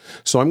do.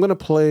 So I'm going to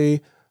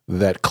play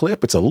that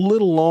clip. It's a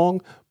little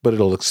long, but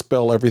it'll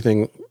expel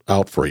everything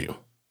out for you.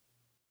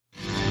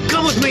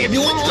 Come with me if you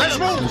want to. Let's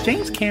move. When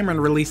James Cameron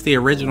released the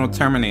original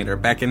Terminator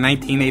back in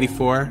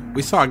 1984,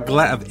 we saw a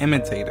glut of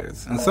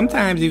imitators, and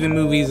sometimes even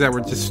movies that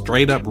were just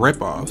straight up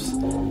ripoffs.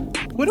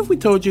 What if we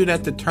told you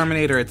that the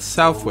Terminator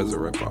itself was a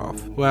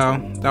ripoff? Well,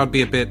 that would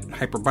be a bit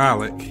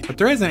hyperbolic, but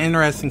there is an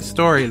interesting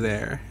story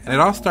there, and it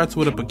all starts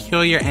with a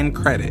peculiar end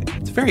credit.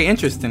 It's a very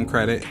interesting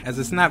credit, as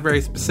it's not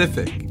very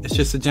specific. It's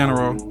just a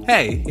general,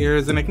 hey,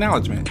 here's an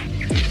acknowledgement.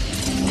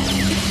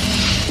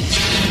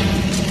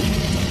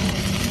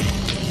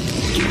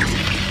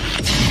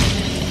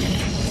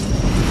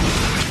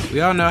 We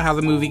all know how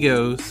the movie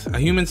goes. A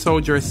human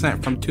soldier is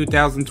sent from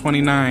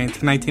 2029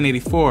 to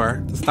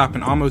 1984 to stop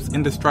an almost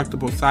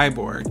indestructible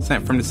cyborg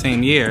sent from the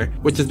same year,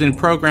 which has been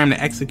programmed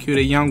to execute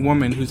a young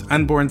woman whose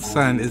unborn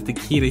son is the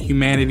key to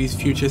humanity's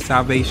future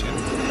salvation.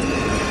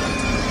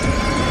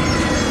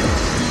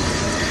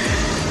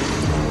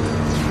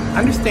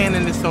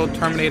 Understanding this whole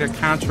Terminator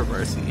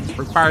controversy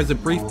requires a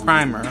brief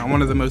primer on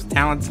one of the most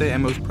talented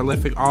and most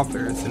prolific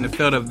authors in the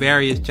field of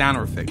various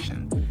genre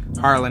fiction,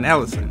 Harlan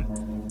Ellison.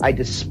 I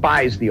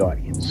despise the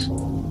audience.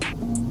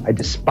 I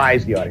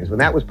despise the audience. When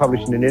that was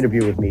published in an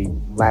interview with me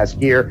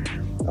last year,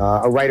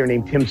 a writer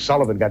named Tim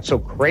Sullivan got so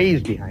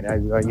crazed behind it.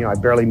 I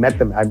barely met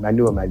them. I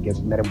knew him, I guess,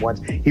 met him once.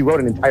 He wrote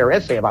an entire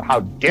essay about how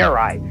dare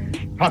I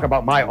talk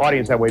about my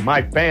audience that way.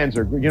 My fans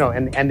are,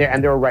 and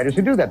there are writers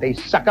who do that. They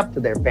suck up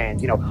to their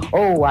fans,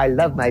 Oh, I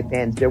love my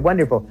fans. They're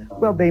wonderful.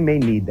 Well, they may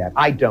need that.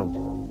 I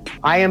don't.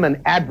 I am an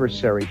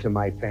adversary to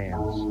my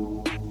fans.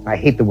 I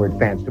hate the word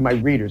fans, to my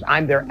readers.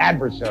 I'm their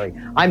adversary.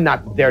 I'm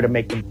not there to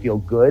make them feel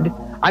good.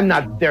 I'm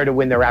not there to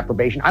win their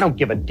approbation. I don't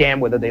give a damn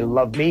whether they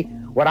love me.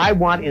 What I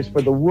want is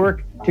for the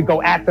work to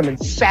go at them and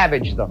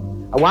savage them.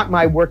 I want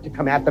my work to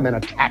come at them and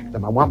attack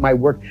them. I want my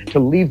work to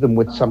leave them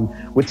with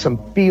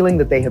some feeling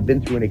that they have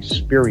been through an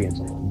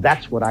experience.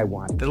 That's what I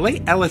want. The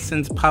late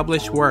Ellison's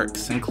published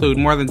works include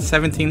more than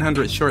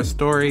 1,700 short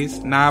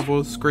stories,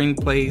 novels,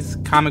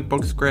 screenplays, comic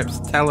book scripts,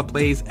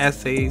 teleplays,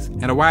 essays,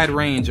 and a wide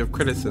range of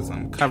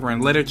criticism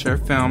covering literature,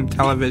 film,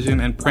 television,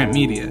 and print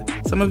media.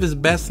 Some of his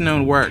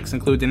best-known works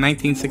include the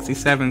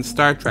 1967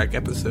 Star Trek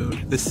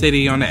episode, The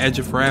City on the Edge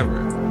of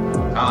Forever.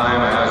 Time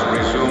has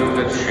resumed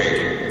its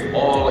shape.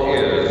 All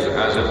is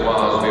as it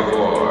was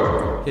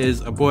before.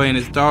 His A Boy and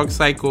His Dog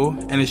cycle,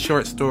 and his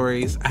short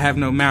stories, I Have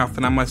No Mouth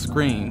and I Must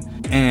Scream,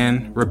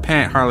 and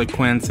Repent, Harley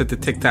Quinn, said the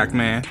TikTok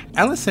Man.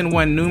 Ellison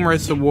won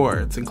numerous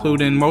awards,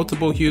 including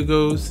multiple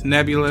Hugos,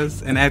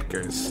 Nebulas, and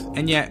Edgars.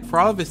 And yet, for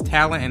all of his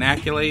talent and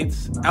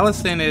accolades,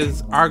 Ellison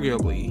is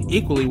arguably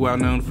equally well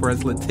known for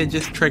his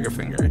litigious trigger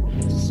finger.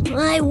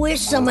 I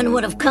wish someone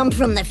would have come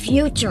from the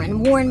future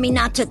and warned me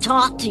not to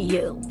talk to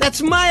you.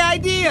 That's my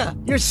idea!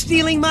 You're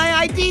stealing my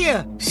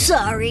idea!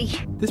 Sorry.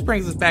 This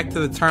brings us back to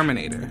the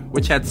Terminator,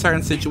 which had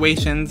certain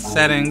situations,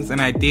 settings, and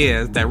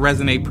ideas that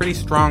resonate pretty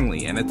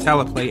strongly in a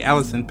teleplay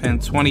Ellison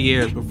penned 20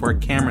 years before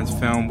Cameron's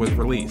film was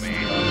released.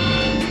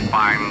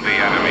 Find the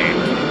enemy.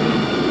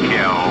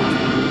 Kill.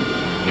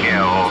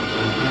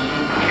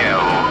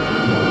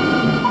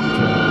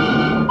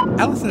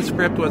 Ellison's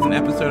script was an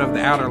episode of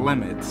The Outer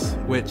Limits,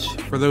 which,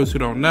 for those who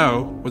don't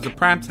know, was a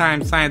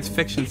primetime science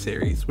fiction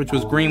series which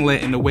was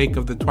greenlit in the wake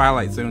of the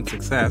Twilight Zone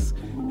success,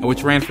 and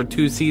which ran for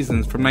 2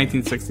 seasons from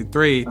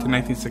 1963 to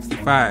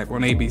 1965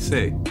 on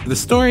ABC. The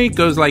story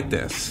goes like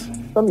this.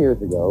 Some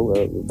years ago,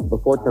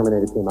 before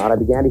Terminator came out, I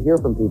began to hear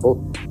from people,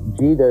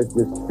 gee, there's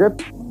this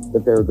script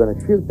that they're going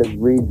to shoot that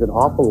reads an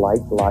awful like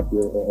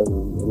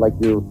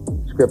your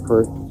script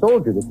for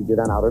Soldier that you did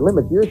on Outer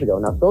Limits years ago.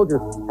 Now, Soldier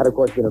had, of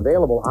course, been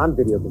available on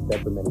video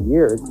cassette for many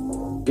years.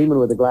 Demon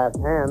with the Glass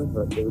Hand,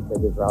 for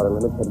Outer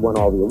Limits, had won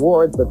all the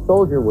awards, but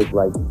Soldier was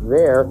right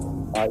there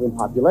in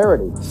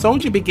popularity.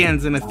 Soldier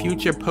begins in a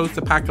future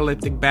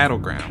post-apocalyptic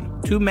battleground.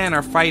 2 men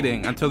are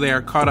fighting until they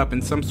are caught up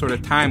in some sort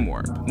of time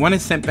warp. One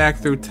is sent back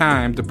through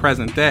time to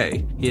present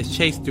day. He is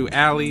chased through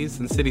alleys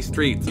and city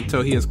streets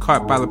until he is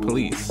caught by the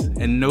police,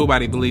 and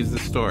nobody believes the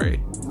story.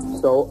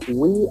 So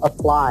we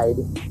applied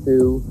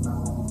to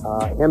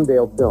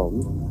Hemdale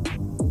Films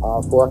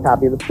for a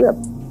copy of the script,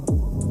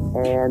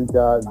 and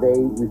they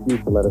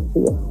refused to let us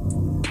see it.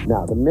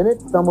 Now, the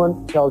minute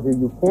someone tells you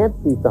you can't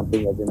see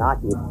something as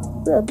innocuous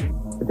script,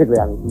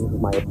 particularly, it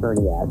was my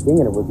attorney asking,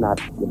 and it was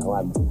not,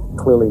 I'm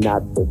clearly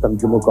not some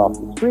jamook off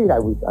the street. I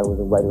was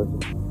a writer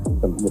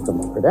with some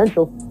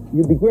credentials.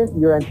 You begin,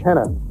 your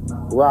antenna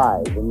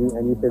rise, and you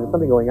say, there's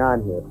something going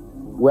on here.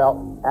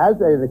 Well, as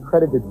an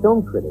accredited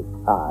film critic,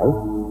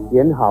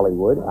 in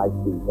Hollywood, I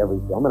see every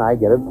film, and I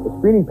get a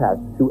screening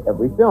pass to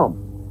every film.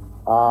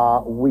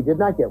 We did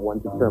not get one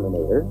to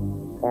Terminator,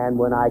 and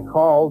when I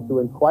called to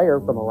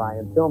inquire from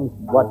Orion Films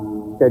what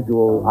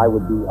schedule I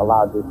would be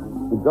allowed to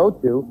go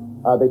to,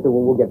 they said,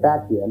 well, we'll get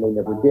back to you, and they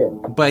never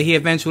did. But he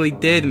eventually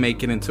did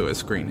make it into a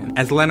screening.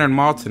 As Leonard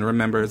Maltin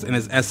remembers in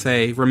his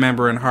essay,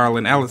 Remembering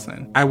Harlan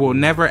Ellison, I will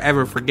never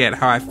ever forget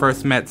how I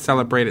first met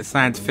celebrated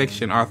science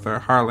fiction author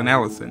Harlan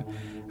Ellison.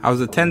 I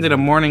was attending a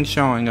morning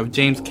showing of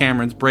James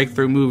Cameron's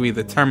breakthrough movie,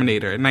 The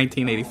Terminator, in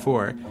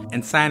 1984,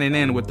 and signing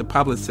in with the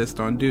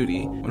publicist on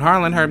duty. When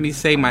Harlan heard me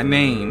say my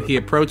name, he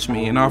approached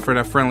me and offered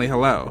a friendly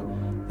hello.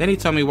 Then he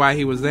told me why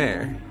he was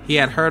there. He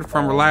had heard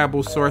from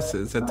reliable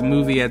sources that the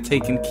movie had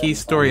taken key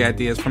story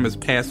ideas from his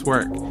past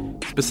work,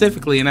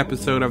 specifically an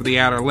episode of The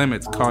Outer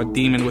Limits called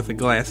Demon with a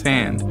Glass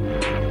Hand.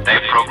 They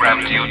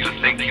programmed you to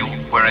think you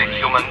were a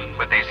human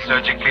with a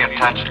surgically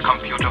attached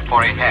computer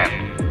for a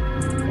hand.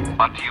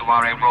 But you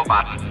are a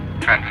robot,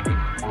 Trent.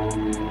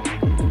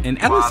 In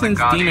Ellison's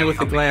Demon with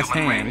a Glass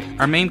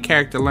Hand, our main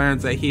character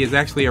learns that he is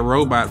actually a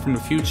robot from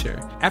the future.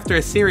 After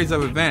a series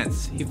of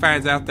events, he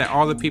finds out that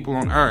all the people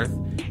on Earth,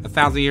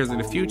 1,000 years in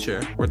the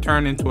future were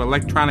turned into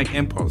electronic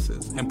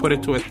impulses and put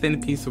into a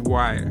thin piece of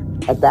wire.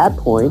 At that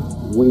point,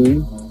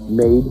 we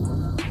made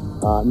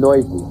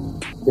noises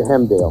to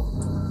Hemdale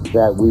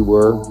that we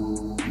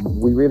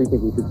really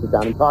think we should sit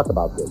down and talk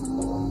about this.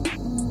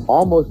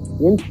 Almost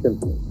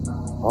instantly,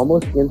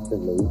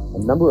 a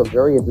number of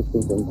very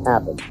interesting things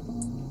happened.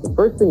 The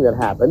first thing that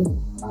happened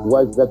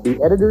was that the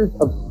editors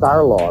of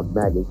Starlog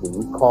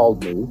magazine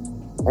called me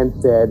and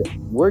said,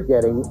 we're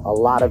getting a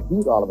lot of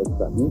heat all of a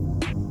sudden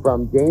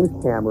from James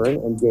Cameron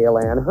and Gail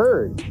Ann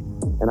Hurd.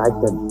 And I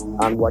said,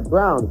 on what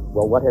grounds?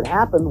 Well, what had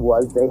happened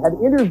was they had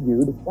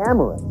interviewed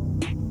Cameron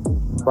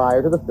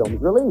prior to the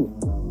film's release.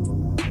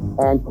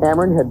 And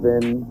Cameron had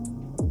been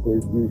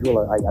his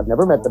usual, I've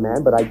never met the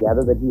man, but I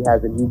gather that he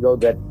has an ego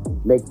that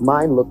makes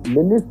mine look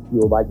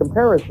minuscule by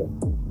comparison.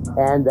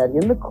 And that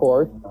in the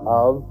course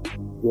of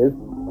his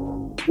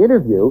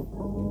interview,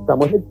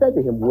 someone had said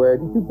to him, where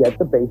did you get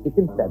the basic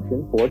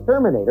conception for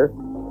Terminator?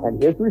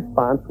 And his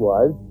response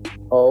was,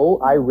 oh,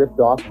 I ripped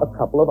off a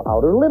couple of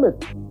Outer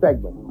Limits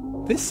segments.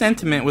 This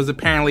sentiment was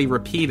apparently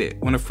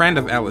repeated when a friend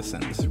of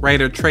Ellison's,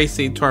 writer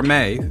Tracy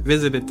Torme,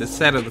 visited the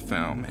set of the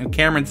film, and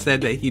Cameron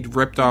said that he'd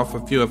ripped off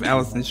a few of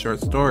Ellison's short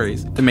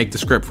stories to make the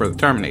script for the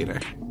Terminator.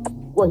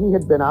 Well, he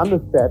had been on the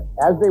set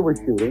as they were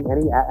shooting,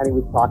 and he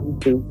was talking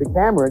to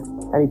Cameron,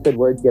 and he said,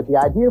 where'd you get the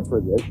idea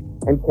for this?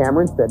 And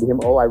Cameron said to him,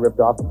 oh, I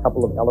ripped off a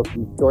couple of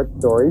Ellison's short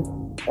stories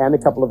and a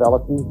couple of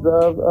Ellison's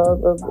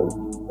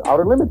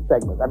Outer Limits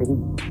segments. I mean,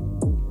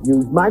 he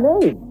used my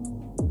name.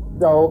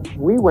 So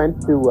we went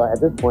to,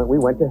 at this point, we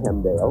went to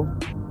Hemdale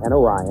and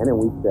Orion, and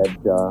we said,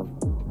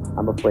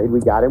 I'm afraid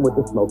we got him with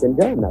the smoking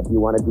gun. Now, do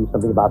you want to do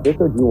something about this,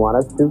 or do you want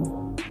us to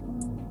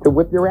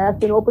whip your ass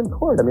in open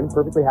court? I mean,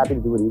 perfectly happy to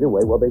do it either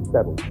way. Well, they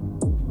settled.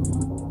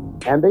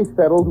 And they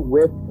settled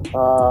with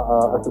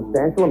a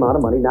substantial amount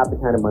of money, not the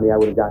kind of money I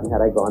would have gotten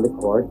had I gone to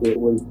court. It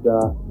was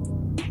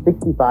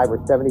 $65,000 or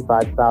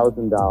 $75,000,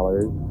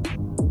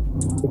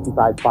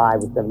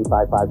 $65,500 or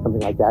 $75,500,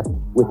 something like that,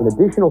 with an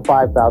additional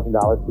 $5,000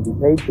 to be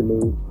paid to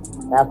me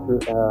after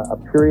a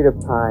period of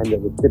time that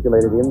was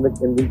stipulated in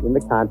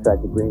the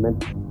contract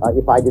agreement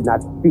if I did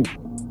not speak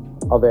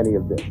of any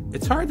of this.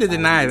 It's hard to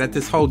deny that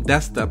this whole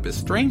dust-up is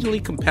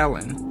strangely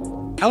compelling.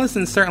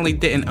 Ellison certainly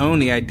didn't own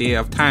the idea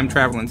of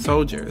time-traveling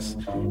soldiers,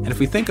 and if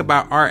we think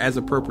about art as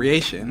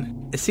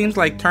appropriation, it seems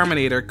like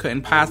Terminator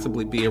couldn't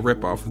possibly be a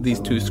ripoff of these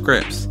two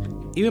scripts.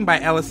 Even by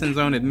Ellison's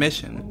own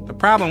admission, the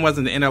problem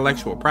wasn't the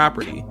intellectual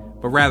property,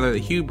 but rather the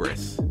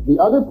hubris. The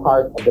other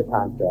part of the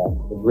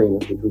contract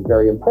agreement, which was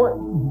very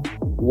important,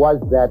 was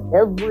that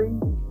every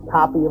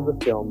copy of the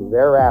film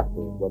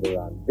thereafter, whether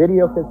on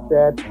video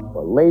cassette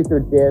or laser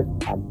disc,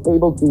 on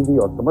cable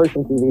TV or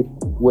commercial TV,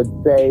 would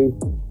say,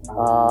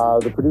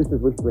 the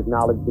producers wish to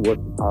acknowledge the work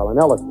of Harlan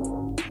Ellison.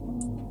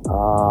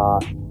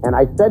 And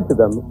I said to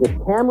them, if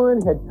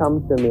Cameron had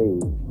come to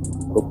me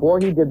before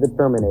he did the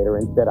Terminator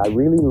and said, I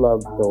really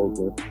love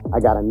Soldier, I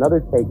got another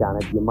take on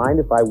it, do you mind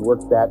if I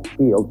work that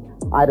field?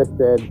 I'd have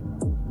said,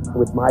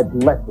 with my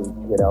blessing,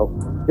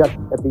 just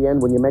at the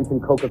end when you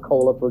mentioned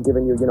Coca-Cola for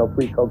giving you,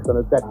 free Cokes on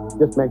the set,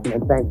 just mention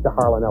and thanks to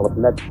Harlan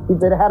Ellison.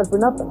 They'd have had it for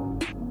nothing.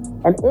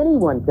 And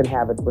anyone can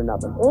have it for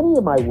nothing. Any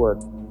of my work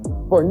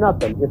for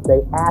nothing if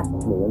they ask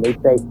me and they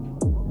say,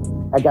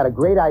 I got a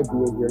great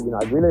idea here,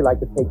 I'd really like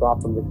to take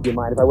off from this, do you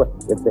mind if I work?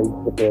 If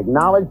they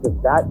acknowledge that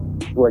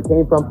that's where it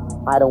came from,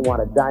 I don't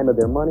want a dime of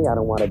their money, I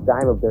don't want a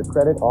dime of their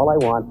credit, all I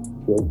want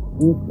is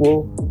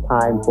equal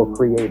time for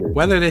creators.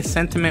 Whether this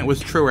sentiment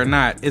was true or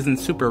not isn't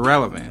super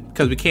relevant,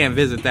 because we can't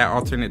visit that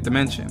alternate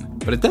dimension.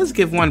 But it does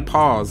give one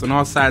pause on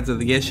all sides of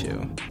the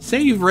issue. Say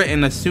you've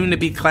written a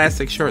soon-to-be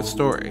classic short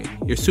story.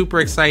 You're super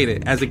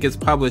excited as it gets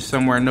published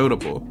somewhere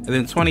notable, and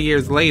then 20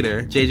 years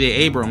later, J.J.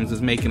 Abrams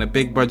is making a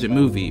big-budget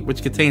movie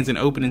which contains an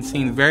opening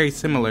scene very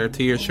similar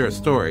to your short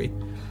story.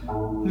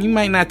 You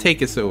might not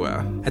take it so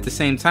well. At the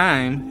same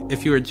time,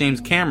 if you were James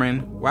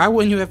Cameron, why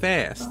wouldn't you have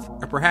asked?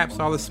 Or perhaps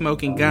all the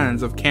smoking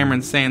guns of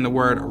Cameron saying the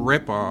word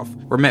rip-off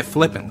were meant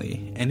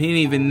flippantly, and he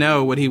didn't even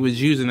know what he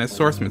was using as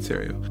source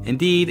material.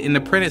 Indeed, in the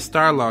printed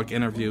Starlog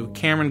interview,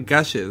 Cameron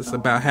gushes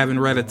about having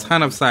read a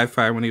ton of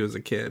sci-fi when he was a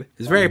kid.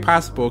 It's very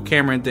possible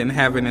Cameron didn't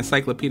have an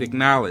encyclopedic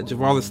knowledge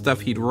of all the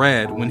stuff he'd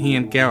read when he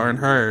and Gail Ann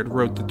Hurd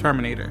wrote The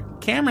Terminator.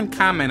 Cameron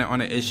commented on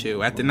the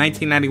issue at the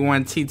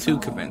 1991 T2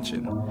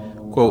 convention.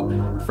 Quote,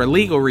 for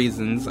legal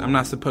reasons, I'm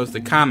not supposed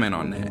to comment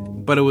on that,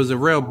 but it was a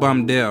real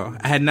bum deal.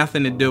 I had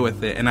nothing to do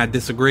with it, and I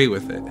disagree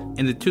with it.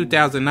 In the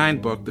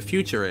 2009 book, The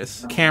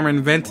Futurist,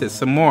 Cameron vented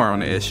some more on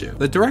the issue.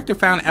 The director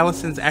found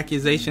Ellison's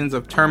accusations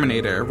of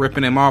Terminator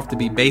ripping him off to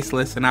be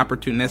baseless and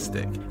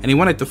opportunistic, and he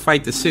wanted to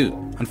fight the suit.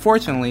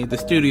 Unfortunately, the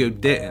studio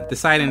didn't,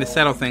 deciding to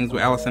settle things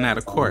with Ellison out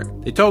of court.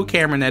 They told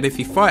Cameron that if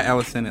he fought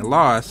Ellison and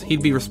lost,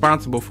 he'd be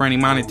responsible for any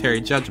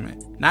monetary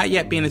judgment. Not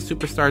yet being a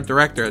superstar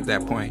director at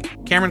that point,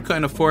 Cameron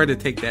couldn't afford to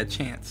take that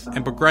chance,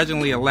 and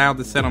begrudgingly allowed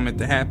the settlement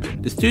to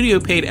happen. The studio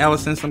paid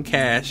Ellison some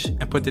cash,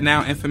 and put the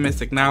now infamous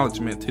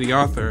acknowledgement to the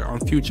author on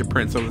future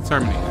prints of The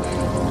Terminator.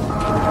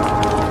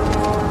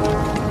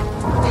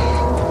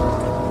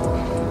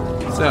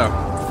 So,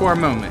 for a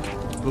moment,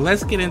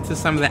 let's get into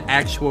some of the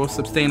actual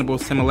sustainable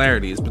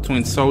similarities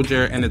between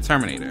Soldier and the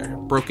Terminator,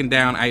 broken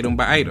down item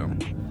by item.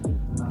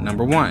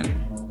 Number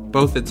 1.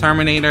 Both the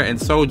Terminator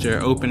and Soldier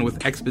open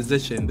with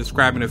exposition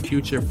describing a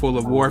future full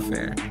of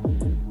warfare.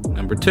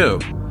 Number 2.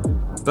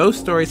 Both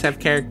stories have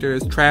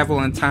characters travel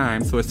in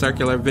time through a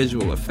circular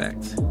visual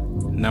effect.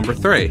 Number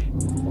 3.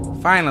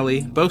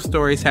 Finally, both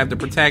stories have the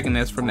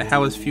protagonist from the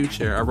hellish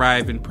future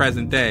arrive in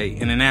present day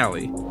in an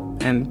alley.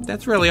 And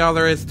that's really all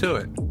there is to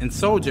it. In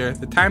Soldier,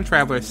 the time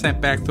traveler is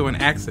sent back through an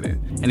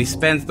accident, and he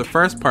spends the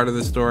first part of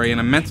the story in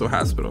a mental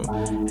hospital,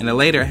 and the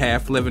later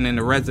half living in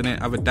the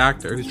residence of a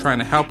doctor who's trying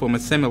to help him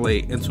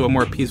assimilate into a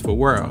more peaceful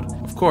world.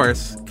 Of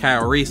course,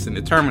 Kyle Reese in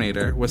the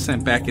Terminator was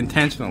sent back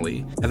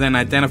intentionally, and then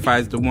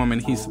identifies the woman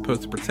he's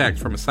supposed to protect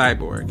from a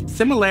cyborg.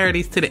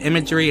 Similarities to the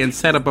imagery and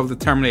setup of the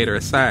Terminator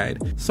aside,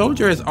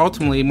 Soldier is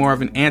ultimately more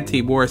of an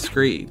anti-war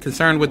screed,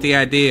 concerned with the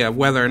idea of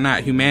whether or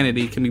not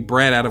humanity can be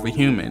bred out of a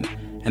human,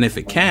 and if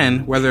it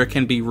can, whether it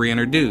can be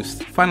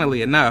reintroduced.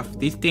 Funnily enough,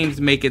 these themes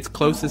make its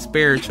closest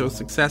spiritual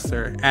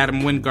successor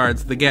Adam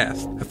Wingard's The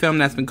Guest, a film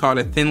that's been called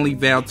a thinly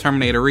veiled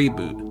Terminator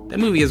reboot. That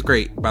movie is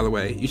great, by the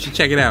way. You should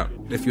check it out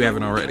if you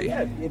haven't already.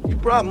 Yeah, if you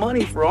brought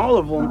money for all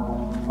of them,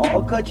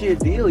 I'll cut you a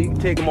deal. You can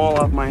take them all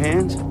off my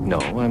hands. No,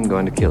 I'm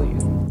going to kill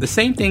you. The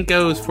same thing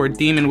goes for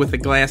Demon with a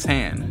Glass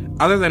Hand.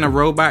 Other than a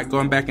robot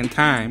going back in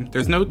time,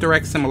 there's no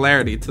direct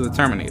similarity to the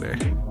Terminator.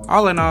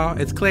 All in all,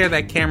 it's clear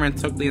that Cameron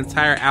took the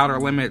entire Outer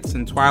Limits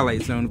and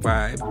Twilight Zone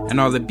vibe and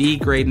all the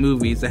B-grade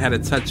movies that had a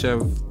touch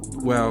of,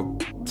 well,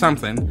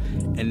 something,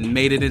 and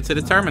made it into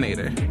the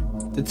Terminator.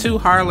 The 2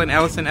 Harlan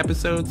Ellison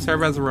episodes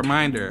serve as a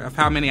reminder of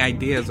how many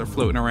ideas are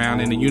floating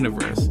around in the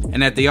universe,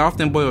 and that they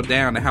often boil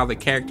down to how the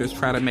characters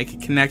try to make a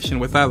connection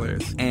with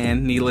others.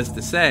 And, needless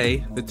to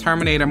say, the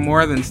Terminator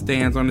more than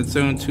stands on its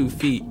own 2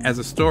 feet as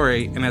a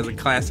story and as a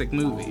classic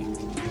movie.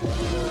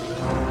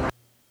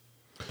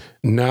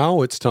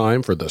 Now it's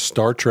time for the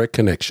Star Trek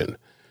Connection.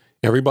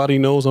 Everybody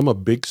knows I'm a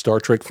big Star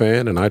Trek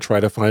fan, and I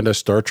try to find a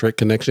Star Trek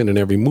connection in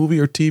every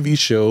movie or TV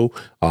show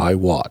I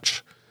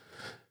watch.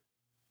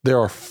 There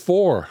are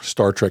 4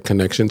 Star Trek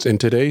connections in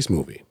today's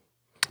movie.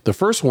 The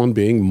first one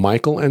being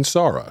Michael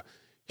Ansara.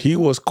 He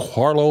was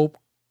Quarlo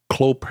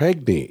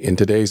Klopegny in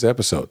today's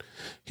episode.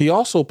 He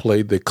also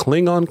played the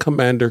Klingon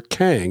Commander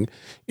Kang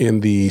in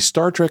the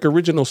Star Trek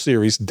original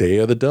series Day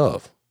of the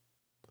Dove.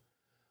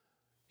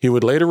 He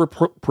would later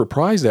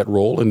reprise that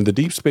role in the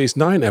Deep Space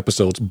Nine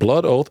episodes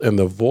Blood Oath and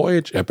the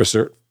Voyage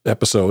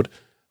episode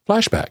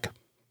Flashback.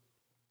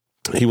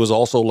 He was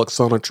also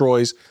Lwaxana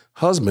Troi's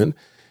husband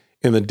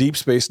in the Deep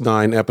Space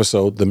Nine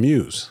episode The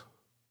Muse.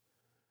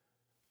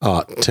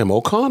 Tim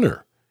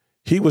O'Connor.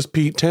 He was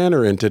Pete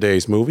Tanner in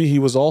today's movie. He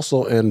was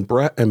also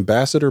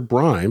Ambassador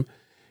Brime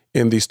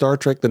in the Star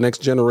Trek The Next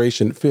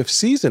Generation 5th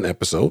season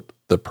episode,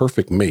 The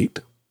Perfect Mate.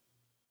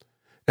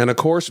 And of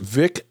course,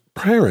 Vic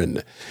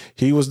Perrin.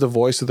 He was the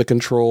voice of the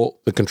control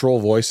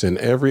voice in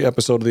every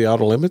episode of The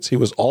Outer Limits. He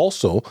was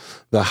also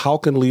the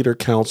Halkan Leader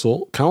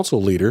council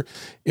leader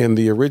in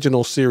the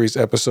original series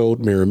episode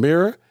Mirror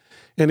Mirror.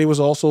 And he was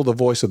also the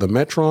voice of the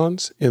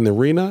Metrons in the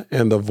Arena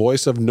and the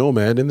voice of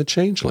Nomad in the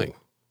Changeling.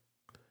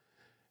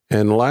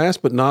 And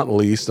last but not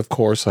least, of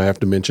course, I have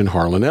to mention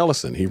Harlan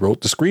Ellison. He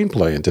wrote the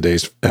screenplay in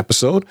today's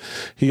episode.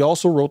 He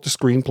also wrote the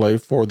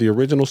screenplay for the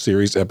original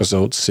series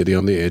episode City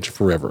on the Edge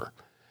Forever.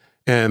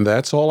 And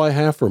that's all I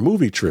have for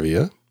movie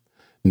trivia.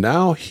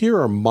 Now, here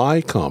are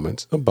my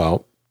comments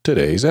about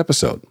today's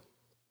episode.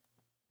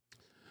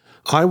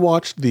 I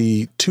watched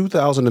the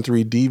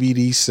 2003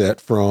 DVD set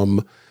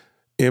from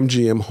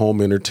MGM Home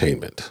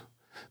Entertainment.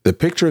 The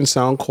picture and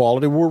sound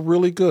quality were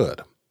really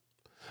good.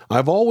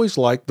 I've always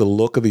liked the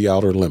look of The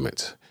Outer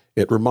Limits.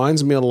 It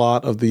reminds me a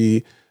lot of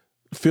the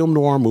film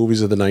noir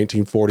movies of the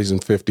 1940s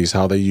and 50s,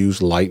 how they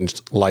use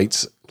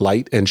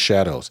light and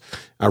shadows.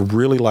 I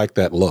really like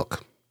that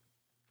look.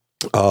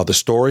 The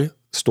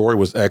story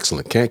was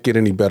excellent. Can't get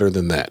any better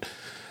than that.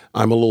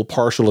 I'm a little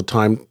partial to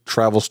time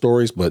travel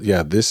stories, but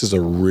yeah, this is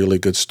a really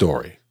good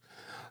story.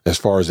 As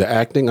far as the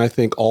acting, I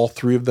think all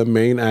 3 of the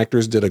main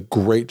actors did a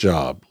great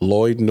job.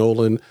 Lloyd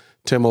Nolan,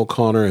 Tim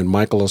O'Connor, and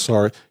Michael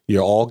Ansara, you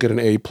all get an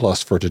A+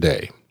 for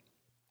today.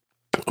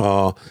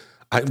 The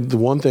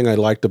one thing I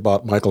liked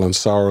about Michael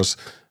Ansara's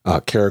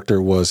character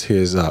was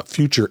his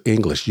future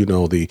English. You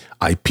know, the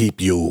 "I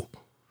peep you."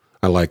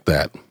 I like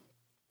that.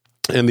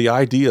 And the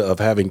idea of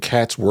having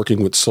cats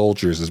working with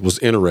soldiers was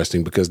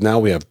interesting because now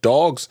we have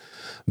dogs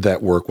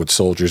that work with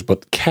soldiers,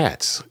 but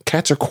cats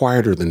are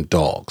quieter than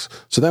dogs.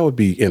 So that would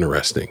be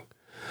interesting.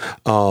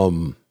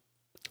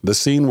 The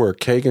scene where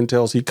Kagan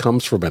tells he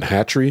comes from a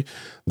hatchery,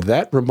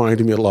 that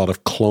reminded me a lot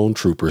of clone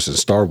troopers in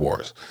Star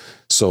Wars.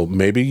 So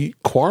maybe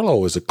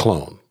Quarlo is a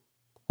clone,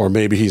 or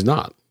maybe he's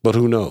not, but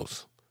who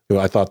knows?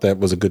 I thought that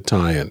was a good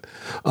tie-in.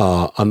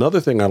 Another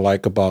thing I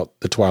like about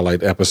the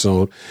Twilight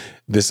episode,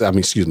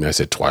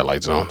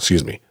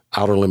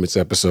 Outer Limits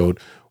episode,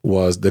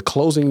 was the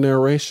closing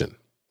narration.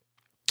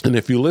 And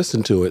if you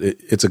listen to it,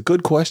 it's a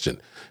good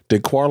question.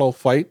 Did Quarlo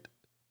fight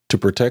to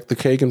protect the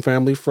Kagan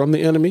family from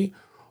the enemy,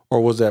 or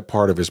was that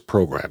part of his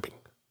programming?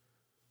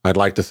 I'd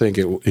like to think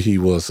he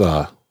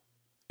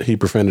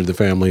befriended the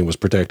family and was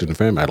protecting the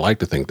family. I'd like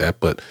to think that,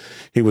 but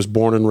he was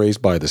born and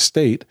raised by the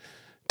state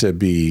to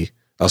be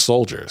a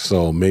soldier.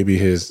 So maybe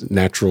his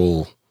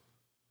natural,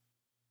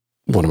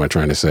 what am I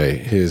trying to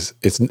say?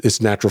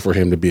 It's natural for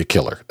him to be a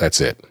killer. That's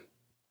it.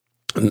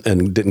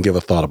 And didn't give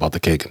a thought about the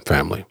Kagan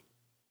family.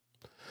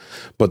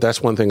 But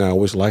that's one thing I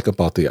always like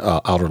about the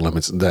Outer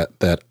Limits,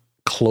 that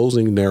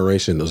closing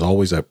narration is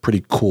always a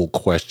pretty cool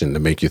question to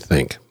make you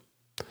think.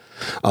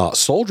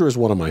 Soldier is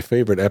one of my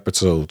favorite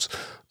episodes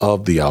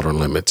of The Outer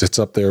Limits. It's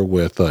up there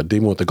with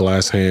Demon with the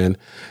Glass Hand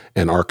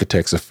and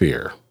Architects of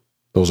Fear.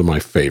 Those are my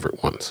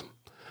favorite ones.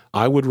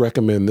 I would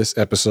recommend this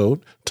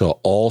episode to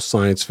all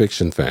science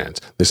fiction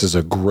fans. This is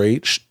a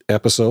great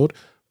episode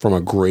from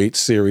a great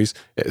series.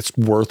 It's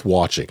worth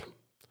watching.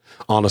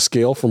 On a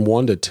scale from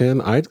 1 to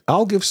 10,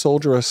 I'll give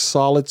Soldier a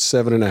solid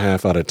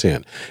 7.5 out of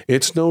 10.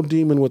 It's no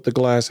Demon with the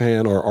Glass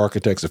Hand or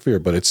Architects of Fear,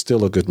 but it's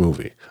still a good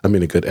movie. I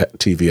mean, a good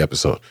TV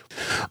episode.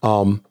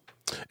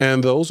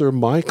 And those are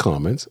my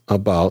comments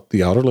about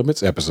the Outer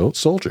Limits episode,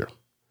 Soldier.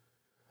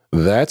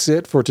 That's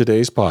it for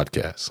today's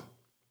podcast.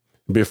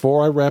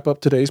 Before I wrap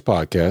up today's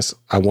podcast,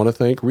 I want to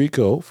thank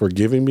Rico for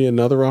giving me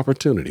another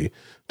opportunity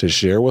to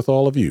share with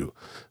all of you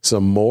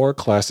some more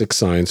classic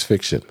science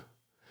fiction.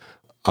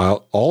 I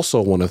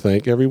also want to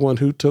thank everyone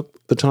who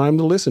took the time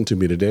to listen to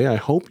me today. I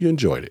hope you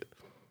enjoyed it.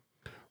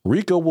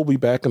 Rico will be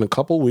back in a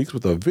couple weeks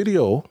with a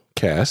video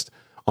cast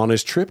on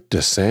his trip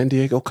to San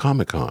Diego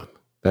Comic-Con.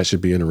 That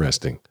should be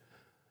interesting.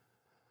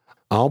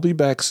 I'll be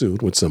back soon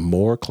with some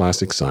more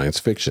classic science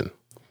fiction.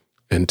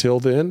 Until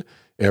then,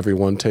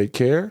 everyone take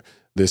care.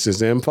 This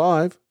is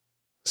M5,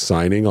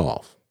 signing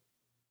off.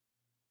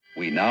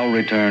 We now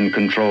return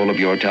control of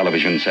your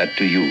television set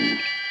to you.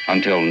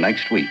 Until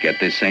next week at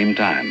this same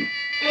time,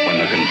 when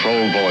the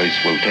control voice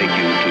will take you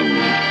to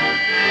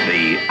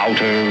the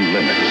Outer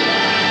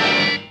Limits.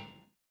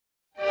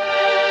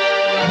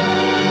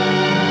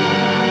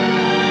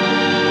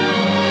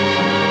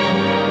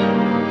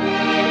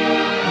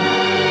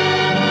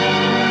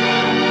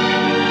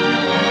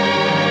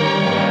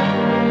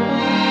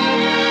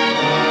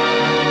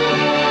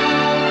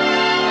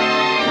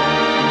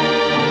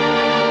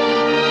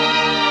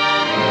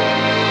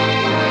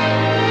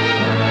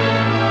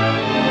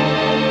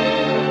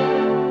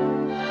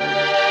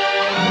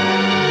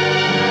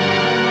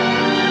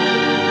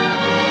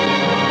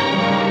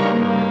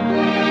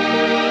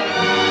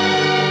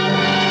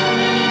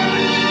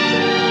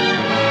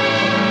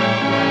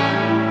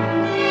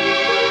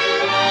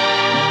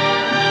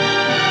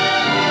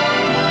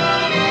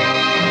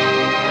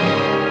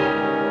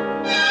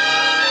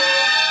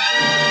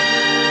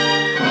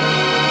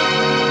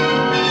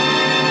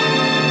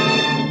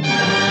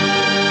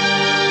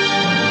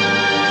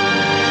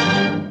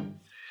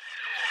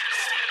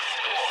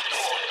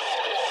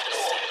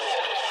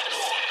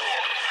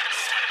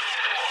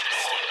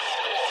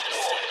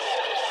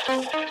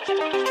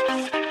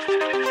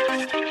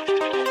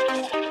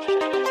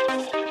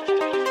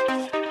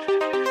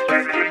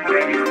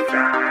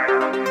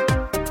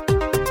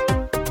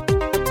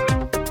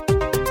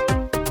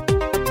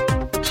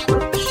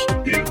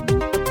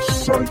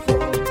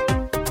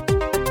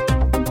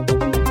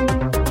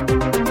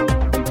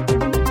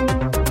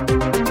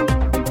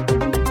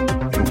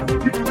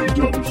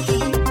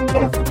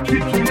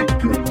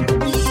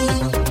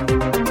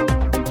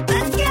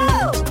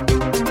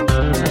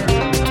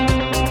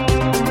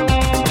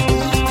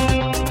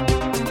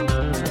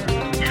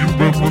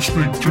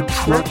 Listening to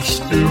Treks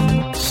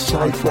in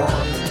Sci-Fi.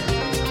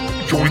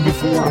 Join the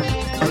forum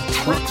at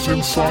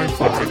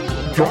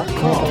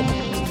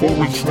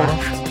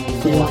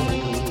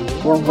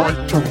treksinsci-fi.com/forum or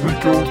write to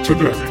Rico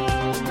today.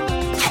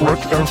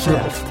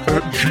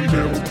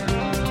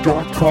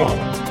 treksf@gmail.com.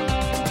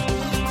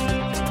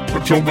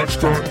 Until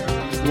next time,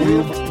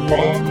 live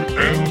long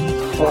and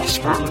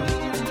prosper.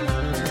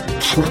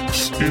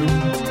 Treks in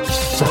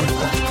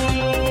Sci-Fi.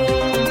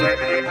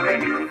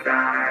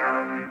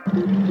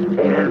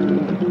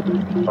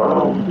 End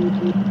of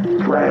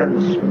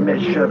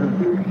transmission.